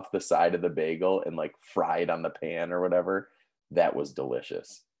spilled off the side of the bagel and like fried on the pan or whatever. That was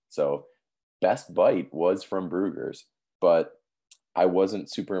delicious. So best bite was from Brugger's, but I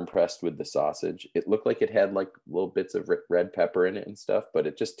wasn't super impressed with the sausage. It looked like it had like little bits of red pepper in it and stuff, but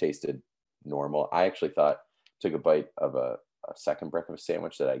it just tasted normal. I actually took a bite of a second breakfast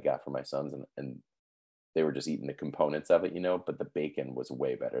sandwich that I got for my sons, and they were just eating the components of it, but the bacon was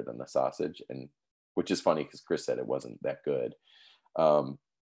way better than the sausage, and which is funny because Chris said it wasn't that good. I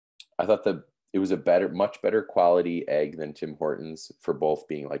thought it was much better quality egg than Tim Hortons for both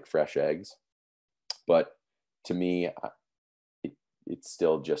being like fresh eggs. But to me, it's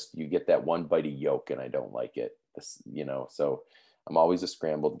still just, you get that one bite of yolk and I don't like it, so I'm always a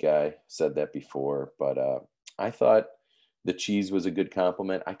scrambled guy, said that before, but I thought the cheese was a good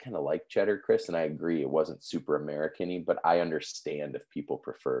compliment. I kind of like cheddar, Chris, and I agree it wasn't super American-y, but I understand if people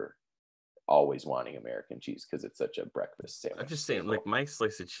prefer always wanting American cheese because it's such a breakfast sandwich. I'm just saying, like my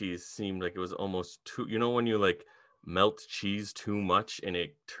slice of cheese seemed like it was almost too, when you like melt cheese too much and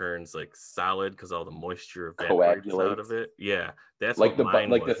it turns like solid because all the moisture evaporates out of it. Yeah, that's like the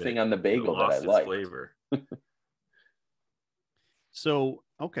thing on the bagel that I like. Flavor. So,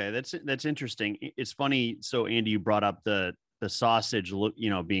 okay, that's interesting. It's funny. So, Andy, you brought up the sausage,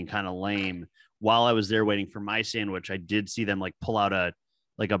 being kind of lame. While I was there waiting for my sandwich, I did see them like pull out a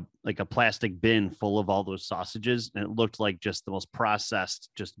plastic bin full of all those sausages, and it looked like just the most processed,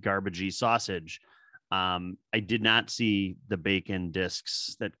 just garbagey sausage. I did not see the bacon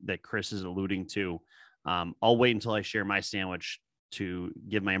discs that Chris is alluding to. I'll wait until I share my sandwich to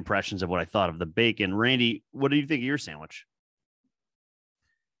give my impressions of what I thought of the bacon. Randy, what do you think of your sandwich?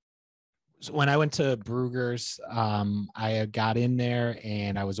 So when I went to Brugger's, I got in there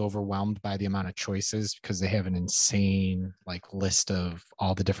and I was overwhelmed by the amount of choices because they have an insane list of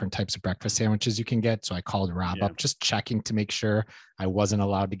all the different types of breakfast sandwiches you can get. So I called Rob up just checking to make sure I wasn't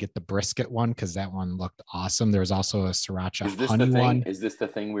allowed to get the brisket one because that one looked awesome. There was also a sriracha honey one. Is this the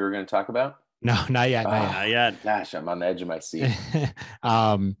thing we were going to talk about? No, not yet. Not yet. Gosh, I'm on the edge of my seat.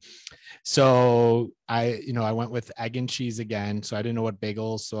 So I went with egg and cheese again. So I didn't know what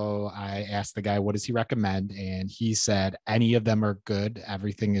bagels. So I asked the guy, what does he recommend? And he said, any of them are good.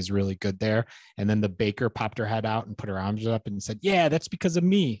 Everything is really good there. And then the baker popped her head out and put her arms up and said, yeah, that's because of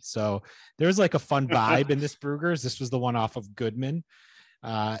me. So there's like a fun vibe in this Brugger's. This was the one off of Goodman.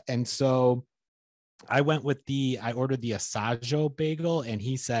 And so I went with I ordered the Assaggio bagel, and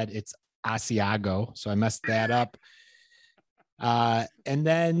he said it's Asiago, so I messed that up. And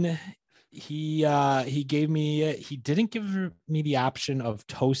then he didn't give me the option of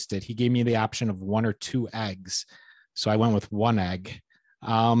toasted. He gave me the option of 1 or 2 eggs, so I went with 1 egg.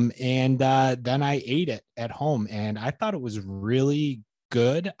 And then I ate it at home, and I thought it was really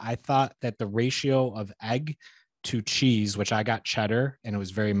good. I thought that the ratio of egg to cheese, which I got cheddar and it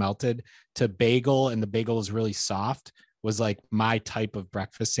was very melted, to bagel, and the bagel was really soft, was like my type of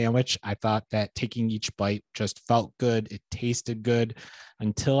breakfast sandwich. I thought that taking each bite just felt good. It tasted good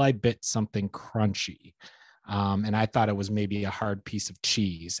until I bit something crunchy. And I thought it was maybe a hard piece of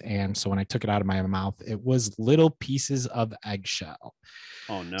cheese. And so when I took it out of my mouth, it was little pieces of eggshell.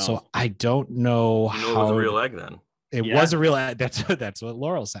 Oh no. So I don't know You know how it was a real egg then. it Yeah. was a real egg. That's what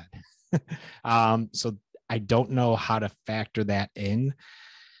Laurel said. So I don't know how to factor that in.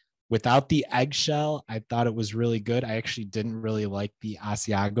 Without the eggshell, I thought it was really good. I actually didn't really like the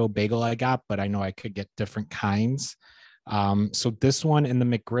Asiago bagel I got, but I know I could get different kinds. So this one and the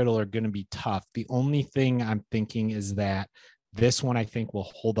McGriddle are going to be tough. The only thing I'm thinking is that this one I think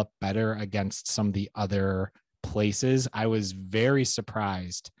will hold up better against some of the other places. I was very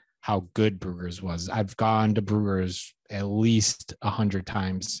surprised how good Brugger's was. I've gone to Brugger's at least 100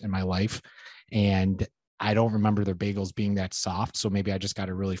 times in my life, and I don't remember their bagels being that soft. So maybe I just got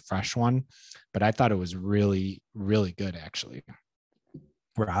a really fresh one, but I thought it was really, really good actually.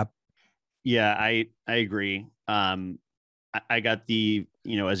 Rob? Yeah, I agree. I got the,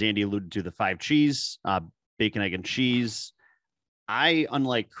 as Andy alluded to, the 5 cheese, bacon, egg, and cheese.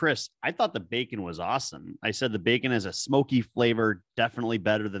 Unlike Chris, I thought the bacon was awesome. I said the bacon has a smoky flavor, definitely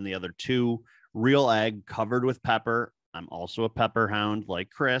better than the other 2. Real egg covered with pepper. I'm also a pepper hound like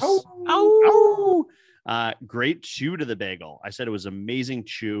Chris. Oh. Great chew to the bagel. I said it was amazing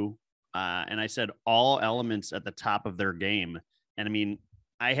chew. And I said all elements at the top of their game. And I mean,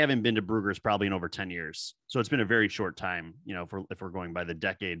 I haven't been to Brugger's probably in over 10 years. So it's been a very short time, if we're going by the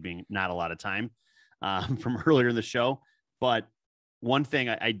decade being not a lot of time from earlier in the show. But one thing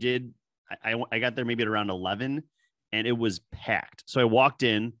I did, I got there maybe at around 11 and it was packed. So I walked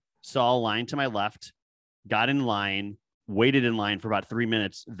in, saw a line to my left, got in line, waited in line for about 3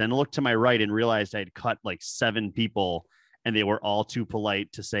 minutes, then looked to my right and realized I had cut like 7 people and they were all too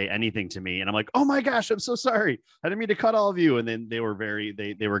polite to say anything to me. And I'm like, oh my gosh, I'm so sorry. I didn't mean to cut all of you. And then they were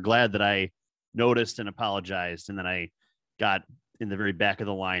they were glad that I noticed and apologized. And then I got in the very back of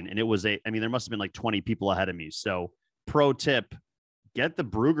the line and it was there must have been like 20 people ahead of me. So pro tip, get the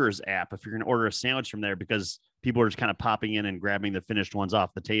Brugger's app if you're going to order a sandwich from there, because people are just kind of popping in and grabbing the finished ones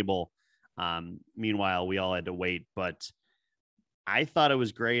off the table. Meanwhile, we all had to wait, but I thought it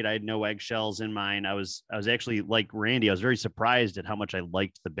was great. I had no eggshells in mine. I was actually like Randy. I was very surprised at how much I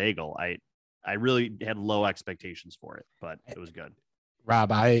liked the bagel. I really had low expectations for it, but it was good.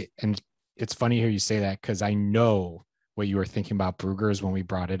 Rob, and it's funny to hear you say that because I know what you were thinking about Brugger's when we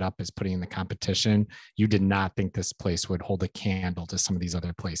brought it up as putting in the competition. You did not think this place would hold a candle to some of these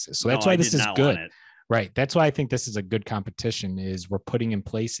other places. So that's why this is good. Right. That's why I think this is a good competition, is we're putting in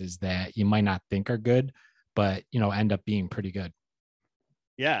places that you might not think are good, but end up being pretty good.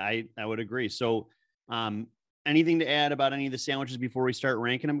 Yeah, I would agree. So anything to add about any of the sandwiches before we start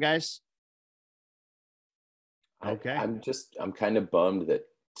ranking them, guys? Okay. I'm kind of bummed that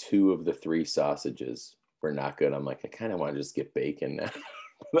 2 of the 3 sausages were not good. I'm like, I kind of want to just get bacon now.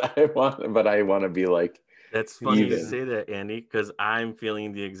 but I want to be like, that's funny you say that, Andy, because I'm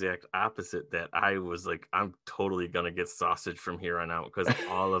feeling the exact opposite. That I was like, I'm totally gonna get sausage from here on out because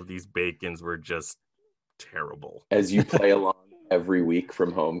all of these bacons were just terrible. As you play along every week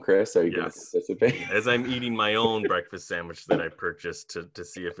from home, Chris, are you going to participate? As I'm eating my own breakfast sandwich that I purchased to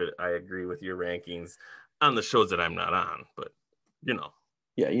see if I agree with your rankings on the shows that I'm not on, but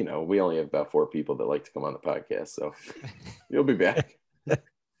Yeah, we only have about 4 people that like to come on the podcast, so you'll be back.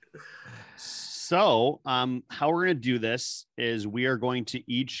 So how we're going to do this is we are going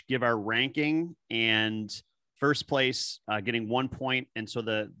to each give our ranking, and first place getting 1 point. And so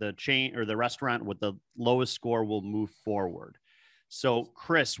the chain or the restaurant with the lowest score will move forward. So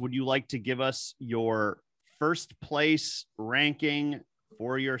Chris, would you like to give us your first place ranking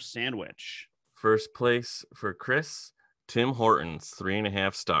for your sandwich? First place for Chris, Tim Hortons,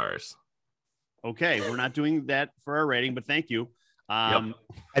 3.5 stars. Okay. We're not doing that for our rating, but thank you.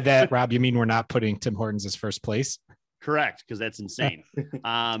 That, Rob, you mean we're not putting Tim Hortons as first place? Correct, because that's insane.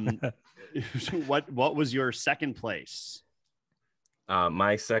 What was your second place?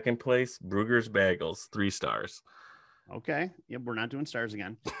 My second place, Brugger's Bagels, 3 stars. Okay. Yep, we're not doing stars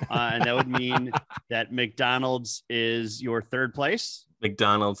again. And that would mean that McDonald's is your third place.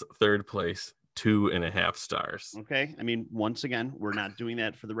 McDonald's third place, 2.5 stars. Okay. I mean, once again, we're not doing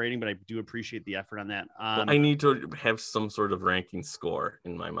that for the rating, but I do appreciate the effort on that. I need to have some sort of ranking score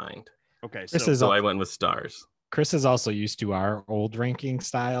in my mind. Okay. So I went with stars. Chris is also used to our old ranking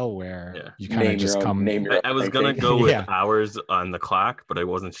style where you kind of just I was going to go with hours on the clock, but I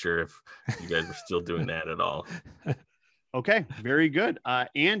wasn't sure if you guys were still doing that at all. Okay, very good.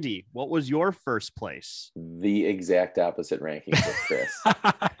 Andy, what was your first place? The exact opposite ranking for Chris.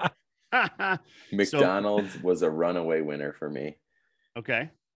 McDonald's was a runaway winner for me. Okay.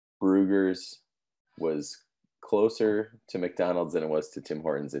 Bruegger's was closer to McDonald's than it was to Tim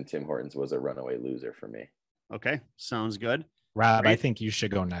Hortons, and Tim Hortons was a runaway loser for me. Okay, sounds good. Rob, Right. I think you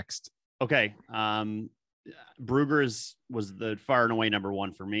should go next. Okay. Bruegger's was the far and away number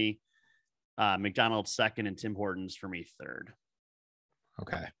one for me. McDonald's second, and Tim Hortons for me third.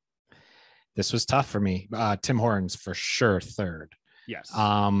 Okay. This was tough for me. Tim Hortons for sure third. Yes.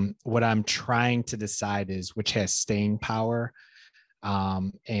 What I'm trying to decide is which has staying power,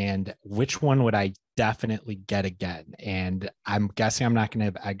 and which one would I definitely get again. And I'm guessing I'm not going to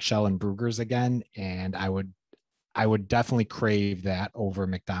have eggshell and Bruegger's again. And I would definitely crave that over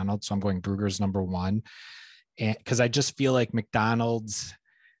McDonald's. So I'm going Bruegger's number one. And because I just feel like McDonald's,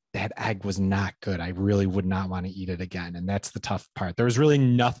 that egg was not good. I really would not want to eat it again. And that's the tough part. There was really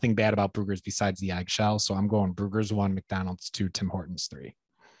nothing bad about Bruegger's besides the eggshell. So I'm going Bruegger's 1, McDonald's 2, Tim Hortons 3.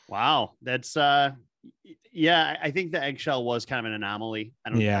 Wow. That's yeah, I think the eggshell was kind of an anomaly.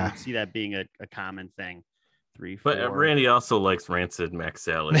 I don't see that being a common thing. 3, 4. But Randy also likes rancid mac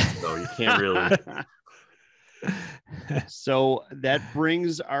salad, so you can't really. So that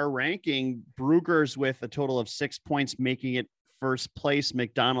brings our ranking. Bruegger's with a total of 6 points, making it first place.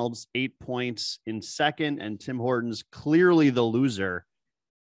 McDonald's 8 points in second, and Tim Hortons clearly the loser.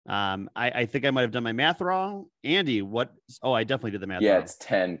 I think I might have done my math wrong. Andy, what? Oh, I definitely did the math. Yeah, wrong. it's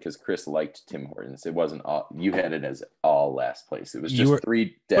 10 because Chris liked Tim Hortons. It wasn't all. You had it as all last place. It was just 3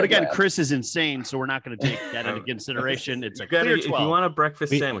 dead But again, last. Chris is insane, so we're not going to take that into consideration. It's a clear 12. If you want a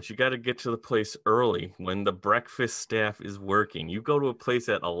breakfast sandwich, you got to get to the place early when the breakfast staff is working. You go to a place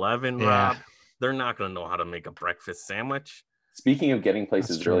at 11, Rob, they're not going to know how to make a breakfast sandwich. Speaking of getting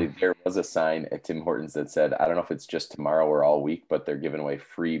places early, there was a sign at Tim Hortons that said, I don't know if it's just tomorrow or all week, but they're giving away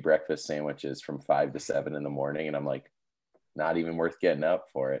free breakfast sandwiches from 5 to 7 in the morning. And I'm like, not even worth getting up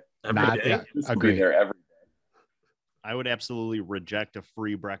for it. Agree. There every day. I would absolutely reject a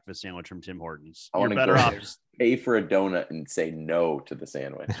free breakfast sandwich from Tim Hortons. I You're want to better go off. there, pay for a donut and say no to the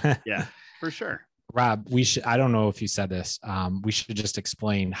sandwich. Yeah, for sure. Rob, I don't know if you said this. We should just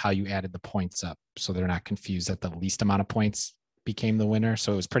explain how you added the points up so they're not confused that the least amount of points became the winner.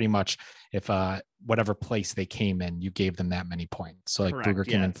 So it was pretty much if whatever place they came in, you gave them that many points. So like Bruegger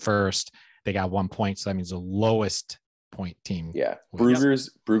came in first, they got 1 point. So that means the lowest point team. Yeah.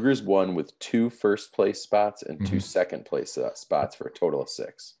 Bruegger's won with 2 first place spots and 2 second place spots for a total of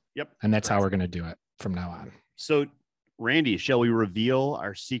 6. Yep. And that's how we're going to do it from now on. So Randy, shall we reveal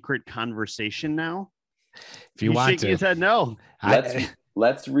our secret conversation now? If you want to. He said no.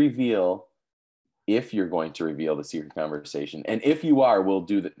 Let's reveal if you're going to reveal the secret conversation. And if you are, we'll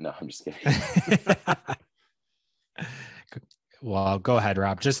do that. No, I'm just kidding. Well, go ahead,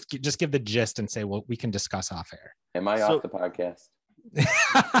 Rob. Just give the gist and say, well, we can discuss off air. Am I off the podcast?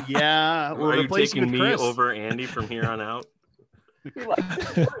 Yeah. Are you taking me over Andy from here on out?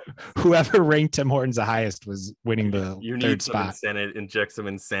 Whoever ranked Tim Hortons the highest was winning the third spot. Inject some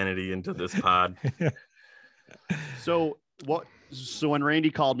insanity into this pod. So when Randy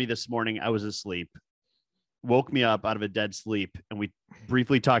called me this morning, I was asleep, woke me up out of a dead sleep, and we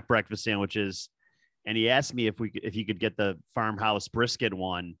briefly talked breakfast sandwiches. And he asked me if he could get the farmhouse brisket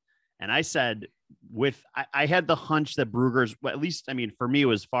one. And I said, I had the hunch that Bruegger's, well, at least, I mean, for me, it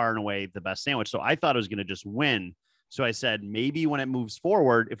was far and away the best sandwich. So I thought it was going to just win. So I said, maybe when it moves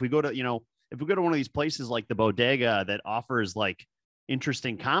forward, if we go to one of these places like the Bodega that offers like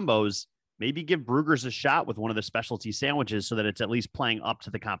interesting combos, maybe give Bruegger's a shot with one of the specialty sandwiches so that it's at least playing up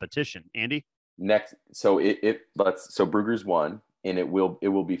to the competition. Andy? Next. So Bruegger's won, and it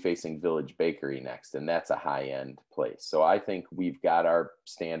will be facing Village Bakery next. And that's a high end place. So I think we've got our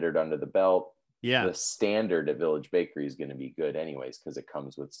standard under the belt. Yeah. The standard at Village Bakery is going to be good anyways, because it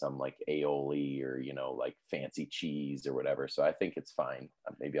comes with some like aioli or, like fancy cheese or whatever. So I think it's fine.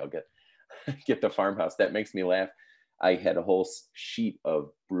 Maybe I'll get the farmhouse. That makes me laugh. I had a whole sheet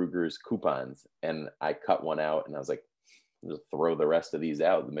of Bruegger's coupons and I cut one out and I was like, just throw the rest of these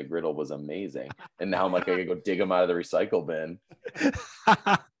out. The McGriddle was amazing. And now I'm like, I gotta go dig them out of the recycle bin.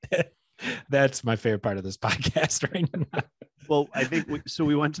 That's my favorite part of this podcast right now. Well, I think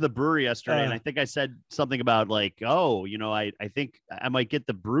we went to the brewery yesterday and I think I said something about like, oh, I think I might get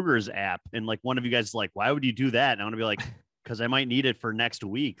the Bruegger's app. And like one of you guys is like, why would you do that? And I want to be like, because I might need it for next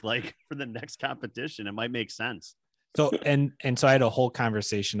week, like for the next competition. It might make sense. So, and so I had a whole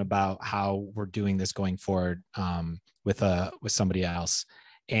conversation about how we're doing this going forward with somebody else.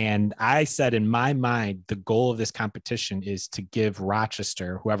 And I said, in my mind, the goal of this competition is to give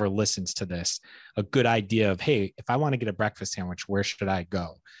Rochester, whoever listens to this, a good idea of, hey, if I want to get a breakfast sandwich, where should I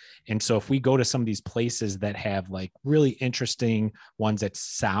go? And so if we go to some of these places that have like really interesting ones that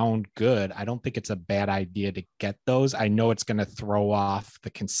sound good, I don't think it's a bad idea to get those. I know it's going to throw off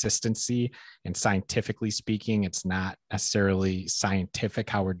the consistency, and scientifically speaking, it's not necessarily scientific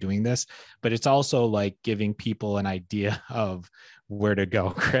how we're doing this, but it's also like giving people an idea of where to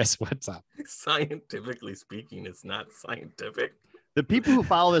go. Chris, what's up? Scientifically speaking, it's not scientific. The people who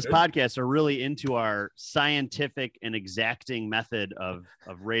follow this podcast are really into our scientific and exacting method of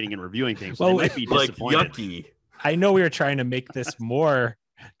rating and reviewing things. So Well, they might be Like disappointed. yucky. I know we were trying to make this more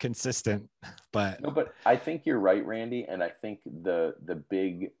consistent, but No, but I think you're right, Randy. And I think the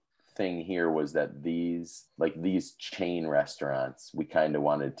big thing here was that these chain restaurants, we kind of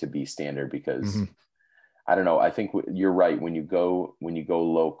wanted to be standard because I don't know. I think you're right. When you go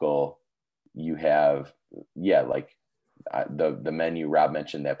local, you have, like the menu. Rob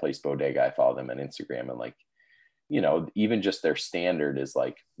mentioned that place Bodega. I follow them on Instagram, and like, even just their standard is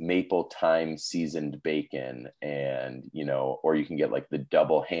like maple thyme seasoned bacon, and or you can get like the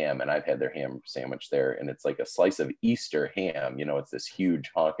double ham. And I've had their ham sandwich there, and it's like a slice of Easter ham. It's this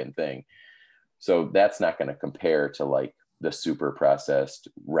huge honking thing. So that's not going to compare to like the super processed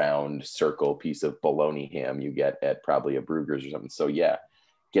round circle piece of bologna ham you get at probably a Bruegger's or something. So yeah,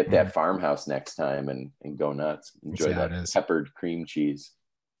 get that farmhouse next time and go nuts. Enjoy that peppered cream cheese.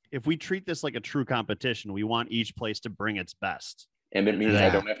 If we treat this like a true competition, we want each place to bring its best. And it means I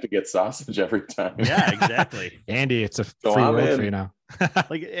don't have to get sausage every time. Yeah, exactly. Andy, it's a free world for you now.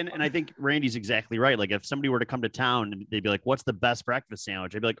 Like, and I think Randy's exactly right. Like, if somebody were to come to town and they'd be like, what's the best breakfast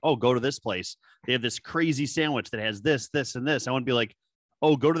sandwich? I'd be like, oh, go to this place. They have this crazy sandwich that has this, this, and this. I wouldn't be like,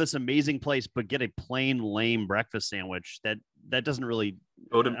 oh, go to this amazing place, but get a plain lame breakfast sandwich. That doesn't really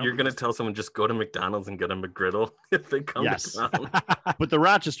You're gonna tell someone just go to McDonald's and get a McGriddle if they come to town. But the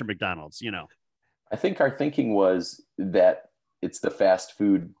Rochester McDonald's, I think our thinking was that it's the fast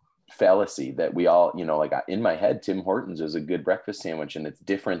food fallacy that we all, like in my head, Tim Hortons is a good breakfast sandwich, and it's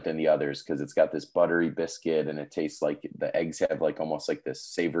different than the others because it's got this buttery biscuit and it tastes like the eggs have like almost like this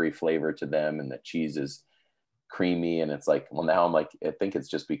savory flavor to them, and the cheese is creamy. And it's like, well, now I'm like, I think it's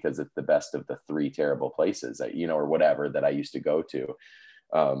just because it's the best of the three terrible places that, or whatever that I used to go to.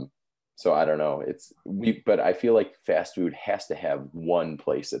 So I don't know. But I feel like fast food has to have one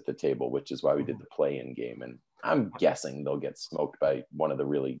place at the table, which is why we did the play-in game. And I'm guessing they'll get smoked by one of the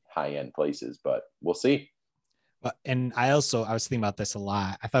really high-end places, but we'll see. And I was thinking about this a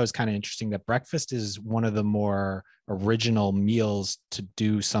lot. I thought it was kind of interesting that breakfast is one of the more original meals to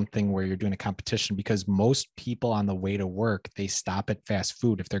do something where you're doing a competition, because most people on the way to work, they stop at fast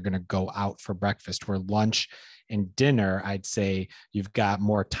food if they're going to go out for breakfast. Where lunch and dinner, I'd say you've got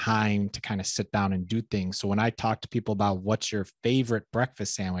more time to kind of sit down and do things. So when I talk to people about what's your favorite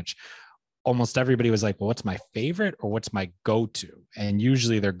breakfast sandwich, almost everybody was like, well, what's my favorite or what's my go-to? And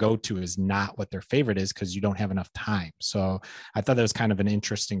usually their go-to is not what their favorite is because you don't have enough time. So I thought that was kind of an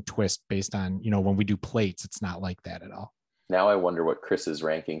interesting twist based on, when we do plates, it's not like that at all. Now I wonder what Chris's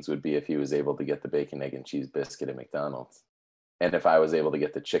rankings would be if he was able to get the bacon, egg, and cheese biscuit at McDonald's. And if I was able to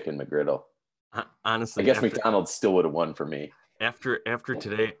get the chicken McGriddle. Honestly, I guess McDonald's still would have won for me. After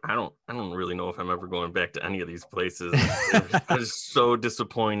today, I don't really know if I'm ever going back to any of these places. I was so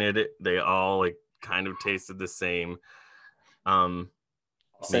disappointed. They all like kind of tasted the same. Send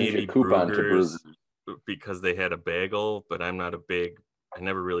you a coupon to Bruegger's because they had a bagel, but I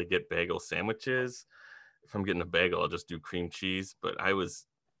never really get bagel sandwiches. If I'm getting a bagel, I'll just do cream cheese. But I was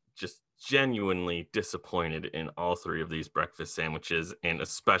just genuinely disappointed in all three of these breakfast sandwiches, and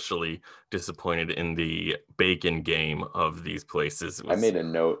especially disappointed in the bacon game of these places. I made a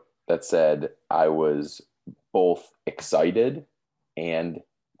note that said I was both excited and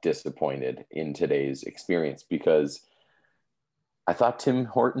disappointed in today's experience because I thought Tim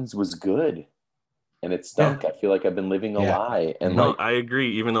Hortons was good and it stunk. I feel like I've been living a lie. And I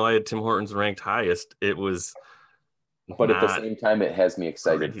agree. Even though I had Tim Hortons ranked highest, it was. But at the same time, it has me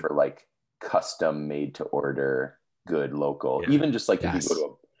excited for like custom made to order good local, even just like if you go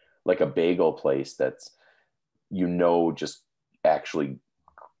to like a bagel place that's, just actually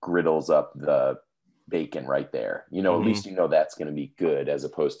griddles up the bacon right there, at least, that's going to be good as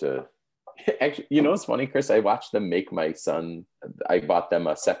opposed to actually, it's funny, Chris, I watched them make my son, I bought them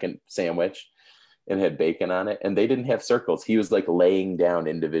a second sandwich and had bacon on it, and they didn't have circles. He was like laying down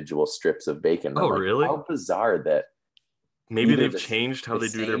individual strips of bacon. Oh, really? How bizarre that. Maybe they've changed how they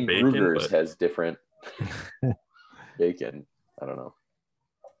do their bacon. Bruegger's has different bacon. I don't know.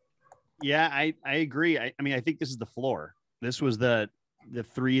 Yeah, I agree. I mean, I think this is the floor. This was the the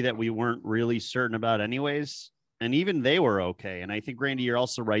three that we weren't really certain about anyways. And even they were okay. And I think, Randy, you're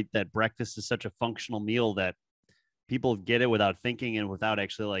also right that breakfast is such a functional meal that people get it without thinking and without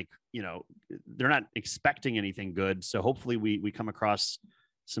actually, like, you know, they're not expecting anything good. So hopefully we come across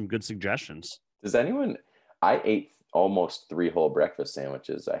some good suggestions. Does anyone, I ate almost 3 whole breakfast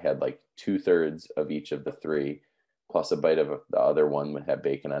sandwiches. I had like 2/3 of each of the 3, plus a bite of the other one would have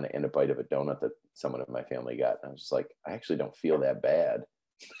bacon on it, and a bite of a donut that someone in my family got. And I was just like, I actually don't feel that bad.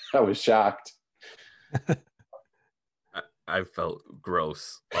 I was shocked. I felt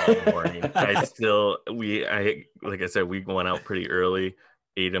gross all morning. Like I said, we went out pretty early,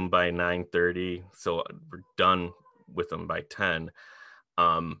 ate them by 9:30. So we're done with them by 10.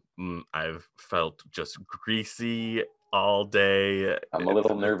 I've felt just greasy all day. I'm a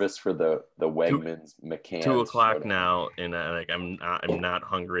little nervous for the Wegmans McCann. 2:00 now, and I'm not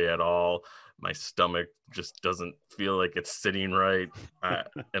hungry at all. My stomach just doesn't feel like it's sitting right,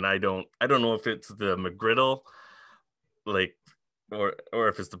 and I don't know if it's the McGriddle, like, or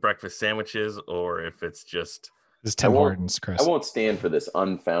if it's the breakfast sandwiches, or if it's just. It's Tim Hortons, Chris. I won't stand for this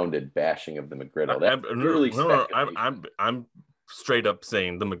unfounded bashing of the McGriddle. I'm straight up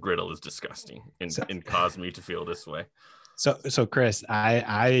saying the McGriddle is disgusting and caused me to feel this way. So Chris,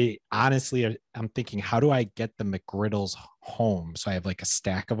 I honestly, I'm thinking, how do I get the McGriddles home? So I have like a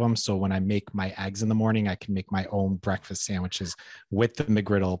stack of them. So when I make my eggs in the morning, I can make my own breakfast sandwiches with the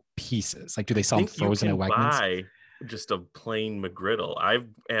McGriddle pieces. Like, do they sell them frozen at Wegmans? Buy just a plain McGriddle.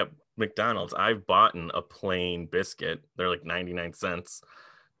 At McDonald's, I've bought a plain biscuit. They're like 99 cents.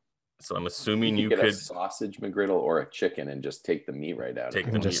 So I'm assuming you could get a sausage McGriddle or a chicken and just take the meat right out.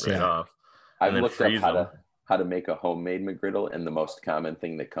 Off. I've looked up how to make a homemade McGriddle, and the most common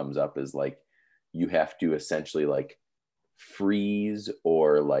thing that comes up is like you have to essentially like freeze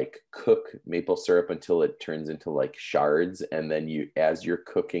or like cook maple syrup until it turns into like shards, and then as you're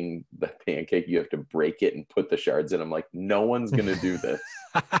cooking the pancake, you have to break it and put the shards in. I'm like, no one's gonna do this.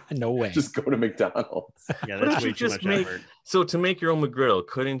 No way. Just go to McDonald's. Yeah, that's way too much effort. So to make your own McGriddle,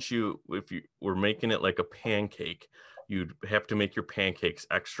 couldn't you, if you were making it like a pancake, you'd have to make your pancakes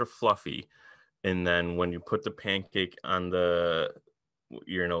extra fluffy, and then when you put the pancake on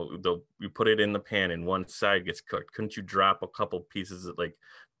you put it in the pan and one side gets cooked, couldn't you drop a couple pieces of like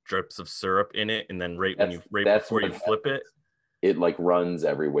drips of syrup in it, and then before you flip it like runs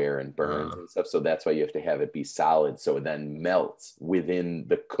everywhere and burns and stuff. So that's why you have to have it be solid, so it then melts within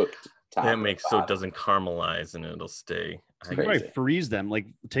the cooked top. That makes so it doesn't caramelize and it'll stay. You can probably freeze them, like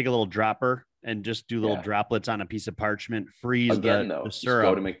take a little dropper and just do little droplets on a piece of parchment, freeze the syrup. Just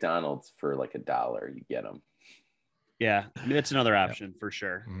go to McDonald's for like $1, you get them. Yeah, I mean, that's another option for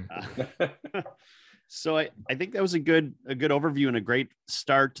sure. So I think that was a good overview and a great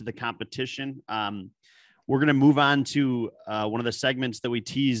start to the competition. We're going to move on to one of the segments that we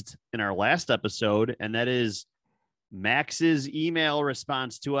teased in our last episode, and that is Max's email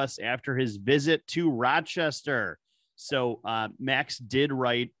response to us after his visit to Rochester. So Max did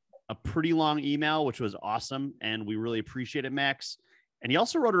write a pretty long email, which was awesome, and we really appreciate it, Max. And he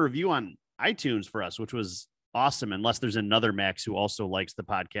also wrote a review on iTunes for us, which was awesome, unless there's another Max who also likes the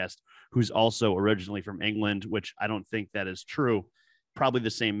podcast, who's also originally from England, which I don't think that is true. Probably the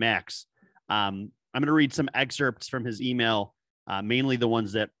same Max. I'm going to read some excerpts from his email, mainly the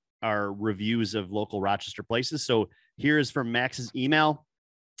ones that are reviews of local Rochester places. So here is from Max's email.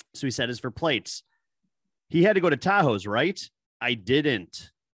 So he said, as for plates, he had to go to Tahoe's, right? I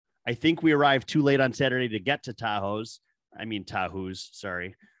didn't. I think we arrived too late on Saturday to get to Tahoe's,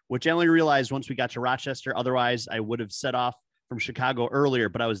 sorry, which I only realized once we got to Rochester. Otherwise, I would have set off from Chicago earlier,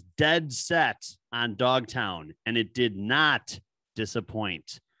 but I was dead set on Dogtown, and it did not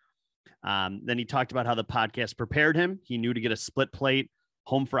disappoint. Then he talked about how the podcast prepared him. He knew to get a split plate,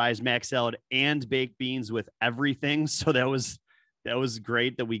 home fries, mac salad, and baked beans with everything. So that was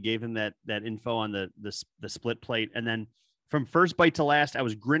great that we gave him that info on the split plate. And then from first bite to last, I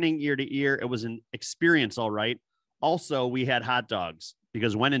was grinning ear to ear. It was an experience, all right. Also, we had hot dogs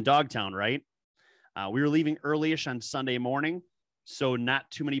because when in Dogtown, right? We were leaving early-ish on Sunday morning, so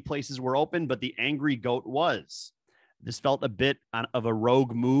not too many places were open, but the Angry Goat was. This felt a bit of a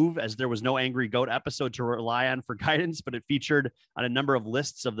rogue move, as there was no Angry Goat episode to rely on for guidance, but it featured on a number of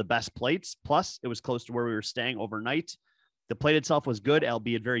lists of the best plates. Plus, it was close to where we were staying overnight. The plate itself was good,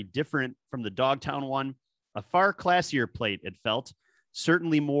 albeit very different from the Dogtown one. A far classier plate, it felt.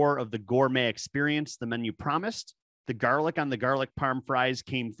 Certainly more of the gourmet experience the menu promised. The garlic on the garlic parm fries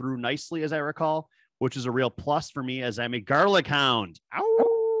came through nicely, as I recall, which is a real plus for me as I'm a garlic hound. Ow!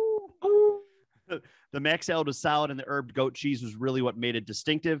 The mac salad was solid, and the herb goat cheese was really what made it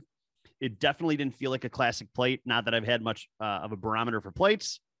distinctive. It definitely didn't feel like a classic plate. Not that I've had much of a barometer for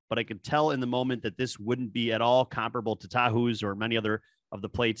plates, but I could tell in the moment that this wouldn't be at all comparable to Tahoe's or many other of the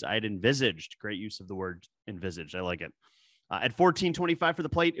plates I'd envisaged. Great use of the word envisaged. I like it. At $14.25 for the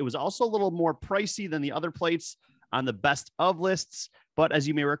plate, it was also a little more pricey than the other plates on the best of lists. But as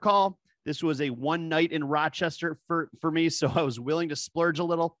you may recall, this was a one night in Rochester for me, so I was willing to splurge a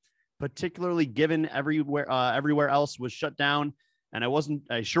little, particularly given everywhere else was shut down. And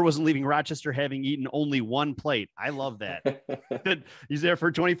I sure wasn't leaving Rochester having eaten only one plate. I love that. He's there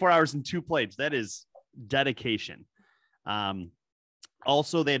for 24 hours and 2 plates. That is dedication.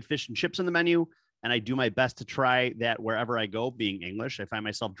 Also, they had fish and chips on the menu, and I do my best to try that wherever I go. Being English, I find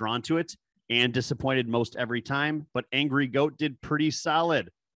myself drawn to it and disappointed most every time. But Angry Goat did pretty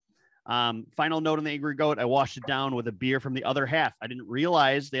solid. Final note on the Angry Goat, I washed it down with a beer from the other half. I didn't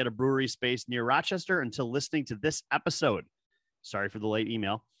realize they had a brewery space near Rochester until listening to this episode. Sorry for the late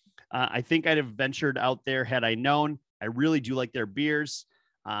email. I think I'd have ventured out there had I known. I really do like their beers.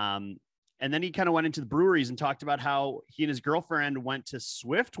 And then he kind of went into the breweries and talked about how he and his girlfriend went to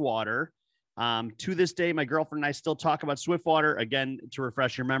Swiftwater. To this day, my girlfriend and I still talk about Swiftwater. Again, to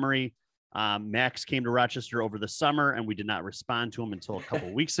refresh your memory, Max came to Rochester over the summer, and we did not respond to him until a couple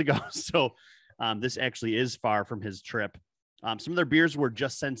of weeks ago. So this actually is far from his trip. Some of their beers were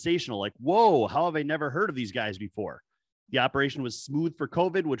just sensational. Like, whoa, how have I never heard of these guys before? The operation was smooth for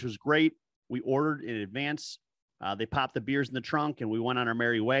COVID, which was great. We ordered in advance. They popped the beers in the trunk, and we went on our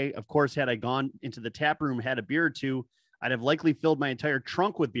merry way. Of course, had I gone into the tap room, had a beer or two, I'd have likely filled my entire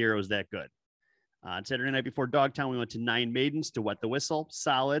trunk with beer. It was that good. On Saturday night before Dogtown, we went to Nine Maidens to wet the whistle.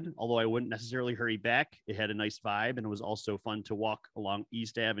 Solid, although I wouldn't necessarily hurry back. It had a nice vibe, and it was also fun to walk along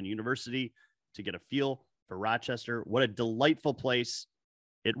East Ave and University to get a feel for Rochester. What a delightful place.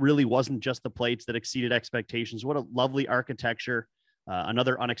 It really wasn't just the plates that exceeded expectations. What a lovely architecture.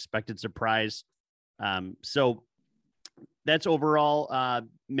 Another unexpected surprise. So that's overall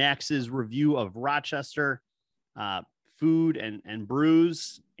Max's review of Rochester. Food and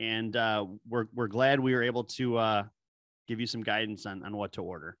brews, and we're glad we were able to give you some guidance on what to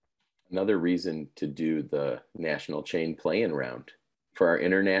order. Another reason to do the national chain play-in round for our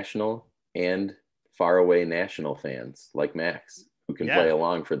international and faraway national fans like Max, who can play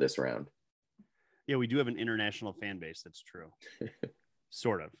along for this round. Yeah, we do have an international fan base. That's true.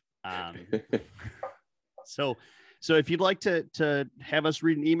 Sort of. So if you'd like to have us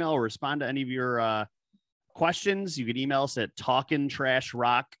read an email or respond to any of your questions, you can email us at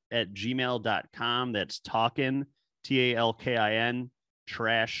talkintrashrock@gmail.com. That's talkin, TALKIN,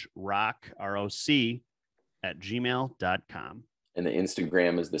 trash rock, ROC, @gmail.com. And the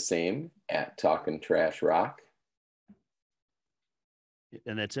Instagram is the same, @talkintrashrock.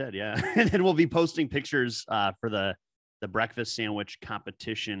 And that's it. Yeah. And then we'll be posting pictures for the breakfast sandwich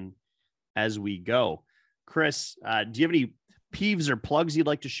competition as we go. Chris, do you have any peeves or plugs you'd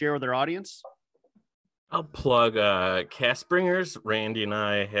like to share with our audience? I'll plug Cast Bringers. Randy and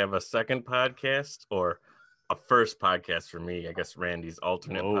I have a second podcast, or a first podcast for me. I guess Randy's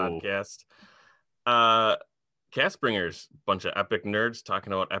alternate podcast. Cast Bringers, bunch of epic nerds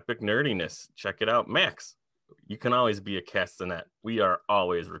talking about epic nerdiness. Check it out. Max, you can always be a castanet. We are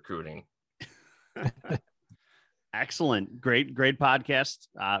always recruiting. Excellent. Great podcast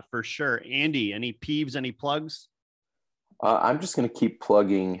for sure. Andy, any peeves, any plugs? I'm just going to keep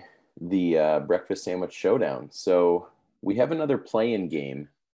plugging the Breakfast Sandwich Showdown. So we have another play-in game,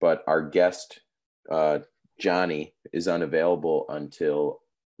 but our guest, Johnny, is unavailable until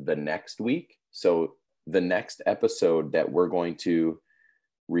the next week. So the next episode that we're going to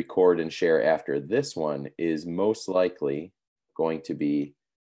record and share after this one is most likely going to be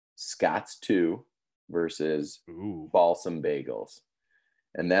Scott's 2 versus Balsam Bagels.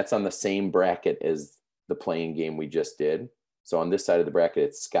 And that's on the same bracket as the play-in game we just did. So on this side of the bracket,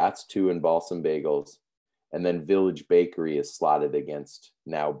 it's Scott's 2 and Balsam Bagels. And then Village Bakery is slotted against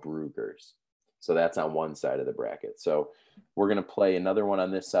now Brugger's. So that's on one side of the bracket. So we're going to play another one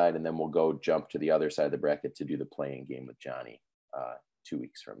on this side, and then we'll go jump to the other side of the bracket to do the play-in game with Johnny 2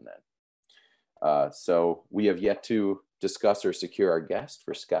 weeks from then. So we have yet to discuss or secure our guest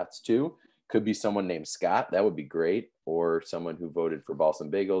for Scott's 2. Could be someone named Scott. That would be great. Or someone who voted for Balsam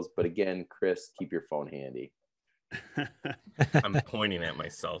Bagels. But again, Chris, keep your phone handy. I'm pointing at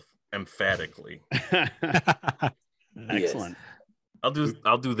myself emphatically. Excellent.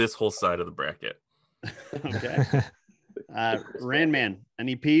 I'll do this whole side of the bracket. Okay. Randman,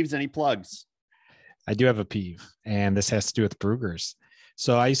 any peeves, any plugs? I do have a peeve, and this has to do with Brugger's.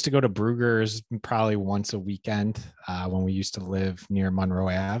 So I used to go to Brugger's probably once a weekend when we used to live near Monroe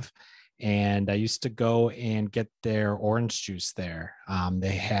Ave. and I used to go and get their orange juice there.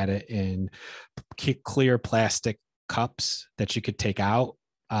 They had it in clear plastic cups that you could take out.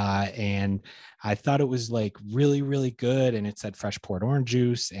 And I thought it was like really, really good. And it said fresh poured orange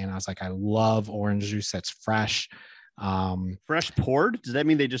juice. And I was like, I love orange juice that's fresh. Fresh poured? Does that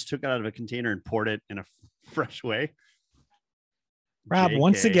mean they just took it out of a container and poured it in a fresh way? Rob, JK.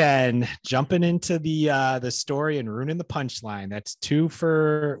 once again, jumping into the story and ruining the punchline. That's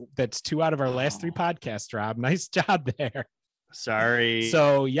two out of our last 3 podcasts, Rob. Nice job there. Sorry.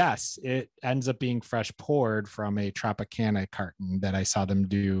 So yes, it ends up being fresh poured from a Tropicana carton that I saw them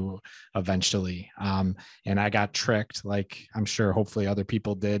do eventually. And I got tricked, like I'm sure hopefully other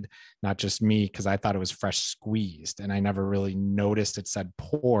people did, not just me, because I thought it was fresh squeezed. And I never really noticed it said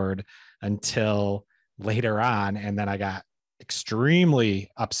poured until later on. And then I got extremely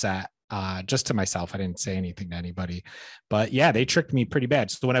upset, just to myself. I didn't say anything to anybody, but yeah, they tricked me pretty bad.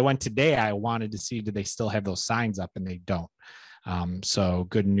 So when I went today, I wanted to see, do they still have those signs up, and they don't. So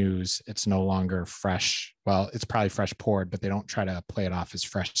good news. It's no longer fresh. Well, it's probably fresh poured, but they don't try to play it off as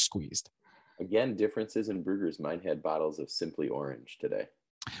fresh squeezed. Again, differences in Brugger's. Mine had bottles of Simply Orange today.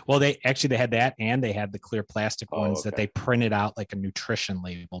 Well, they had that, and they had the clear plastic ones that they printed out like a nutrition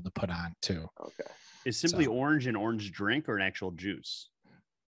label to put on too. Okay. Is Simply Orange an orange drink or an actual juice?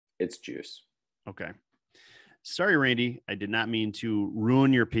 It's juice. Okay. Sorry, Randy. I did not mean to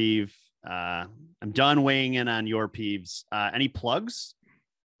ruin your peeve. I'm done weighing in on your peeves. Any plugs?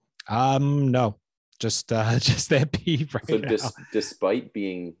 No, just that peeve right now. Despite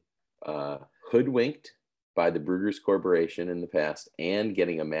being hoodwinked by the Brugger's Corporation in the past and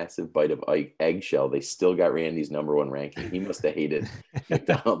getting a massive bite of eggshell, they still got Randy's number 1 ranking. He must have hated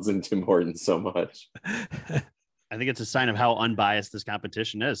McDonald's and Tim Hortons so much. I think it's a sign of how unbiased this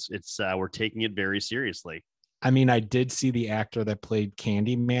competition is. It's we're taking it very seriously. I mean, I did see the actor that played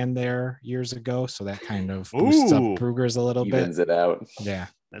Candyman there years ago, so that kind of boosts up Brugger's a little bit. Evens it out. Yeah,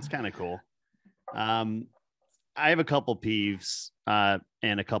 that's kind of cool. I have a couple peeves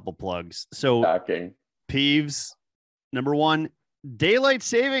and a couple plugs. So shocking. Peeves. Number 1, daylight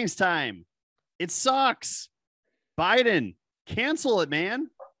savings time. It sucks. Biden, cancel it, man.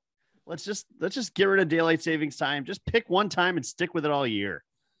 Let's just get rid of daylight savings time. Just pick one time and stick with it all year.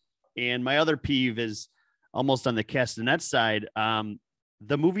 And my other peeve is almost on the castanet side.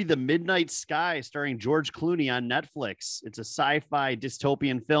 The movie The Midnight Sky, starring George Clooney on Netflix. It's a sci-fi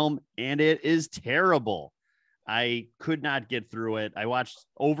dystopian film, and it is terrible. I could not get through it. I watched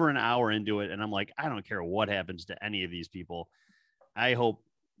over an hour into it, and I'm like, I don't care what happens to any of these people. I hope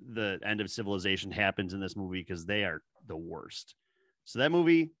the end of civilization happens in this movie because they are the worst. So that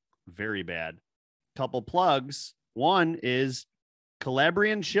movie, very bad. Couple plugs. One is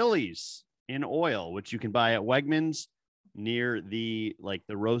Calabrian chilies in oil, which you can buy at Wegmans near the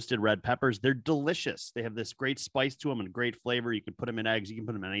roasted red peppers. They're delicious. They have this great spice to them and great flavor. You can put them in eggs. You can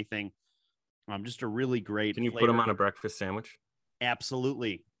put them in anything. Just a really great. Can you flavor. put them on a breakfast sandwich?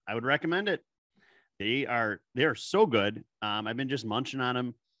 Absolutely. I would recommend it. They are so good. I've been just munching on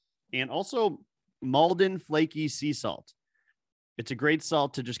them. And also Malden flaky sea salt. It's a great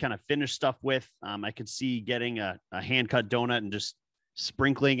salt to just kind of finish stuff with. I could see getting a hand-cut donut and just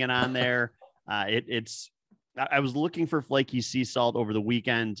sprinkling it on there. I was looking for flaky sea salt over the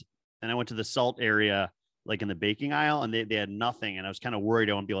weekend, and I went to the salt area, like in the baking aisle, and they had nothing. And I was kind of worried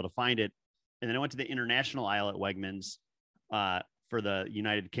I wouldn't be able to find it. And then I went to the international aisle at Wegmans for the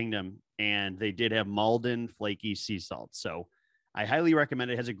United Kingdom, and they did have Malden flaky sea salt. So I highly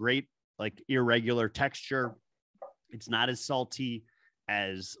recommend it. It has a great, irregular texture. It's not as salty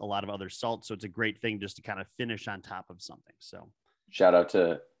as a lot of other salts. So it's a great thing just to kind of finish on top of something. So shout out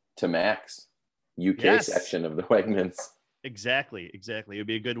to Max, UK section of the Wegmans. Exactly. It would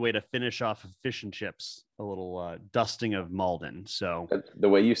be a good way to finish off of fish and chips, a little dusting of Malden. So the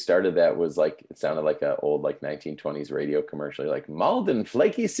way you started that was it sounded like an old 1920s radio commercial, like Malden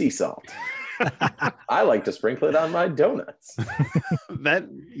flaky sea salt. I like to sprinkle it on my donuts.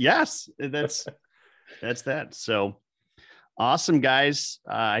 That's that. So awesome, guys.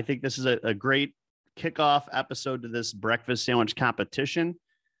 I think this is a great kickoff episode to this breakfast sandwich competition.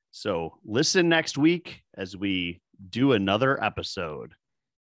 So listen next week as we do another episode.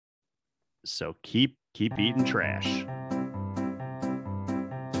 So keep eating trash.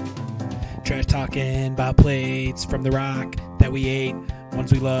 Trash talking about plates from the rock that we ate.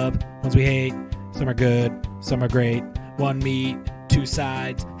 Ones we love, ones we hate. Some are good, some are great. One meat, two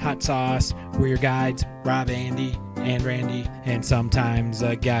sides, hot sauce. We're your guides, Rob, Andy, and Randy, and sometimes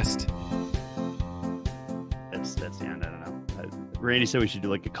a guest. That's the end. I don't know. Randy said we should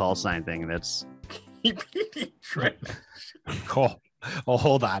do a call sign thing. And that's Cool. Oh,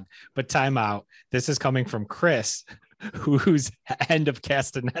 hold on. But time out. This is coming from Chris, whose end of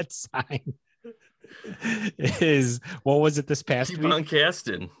castanet sign is, what was it this past Keep week? on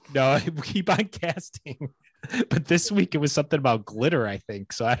casting. No, keep on casting. But this week it was something about glitter, I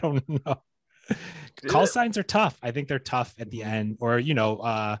think. So I don't know. Call signs are tough. I think they're tough at the end, or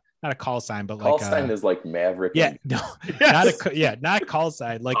not a call sign, but Call like sign is like Maverick. yeah, and- no, Yes. not a call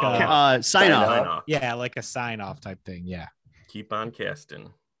sign, like Sign Sign off. off. off. yeah, like a sign off type thing. Yeah. Keep on casting.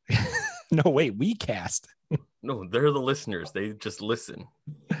 No, wait, we cast. No, they're the listeners. They just listen.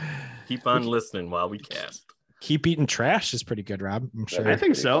 Keep on listening while we cast. Keep eating trash is pretty good, Rob. I'm sure. I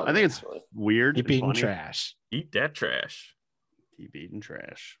think so. I think it's Actually. weird. Keep and eating funny. trash. Eat that trash. Keep eating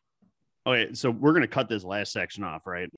trash. Okay, so we're gonna cut this last section off, right?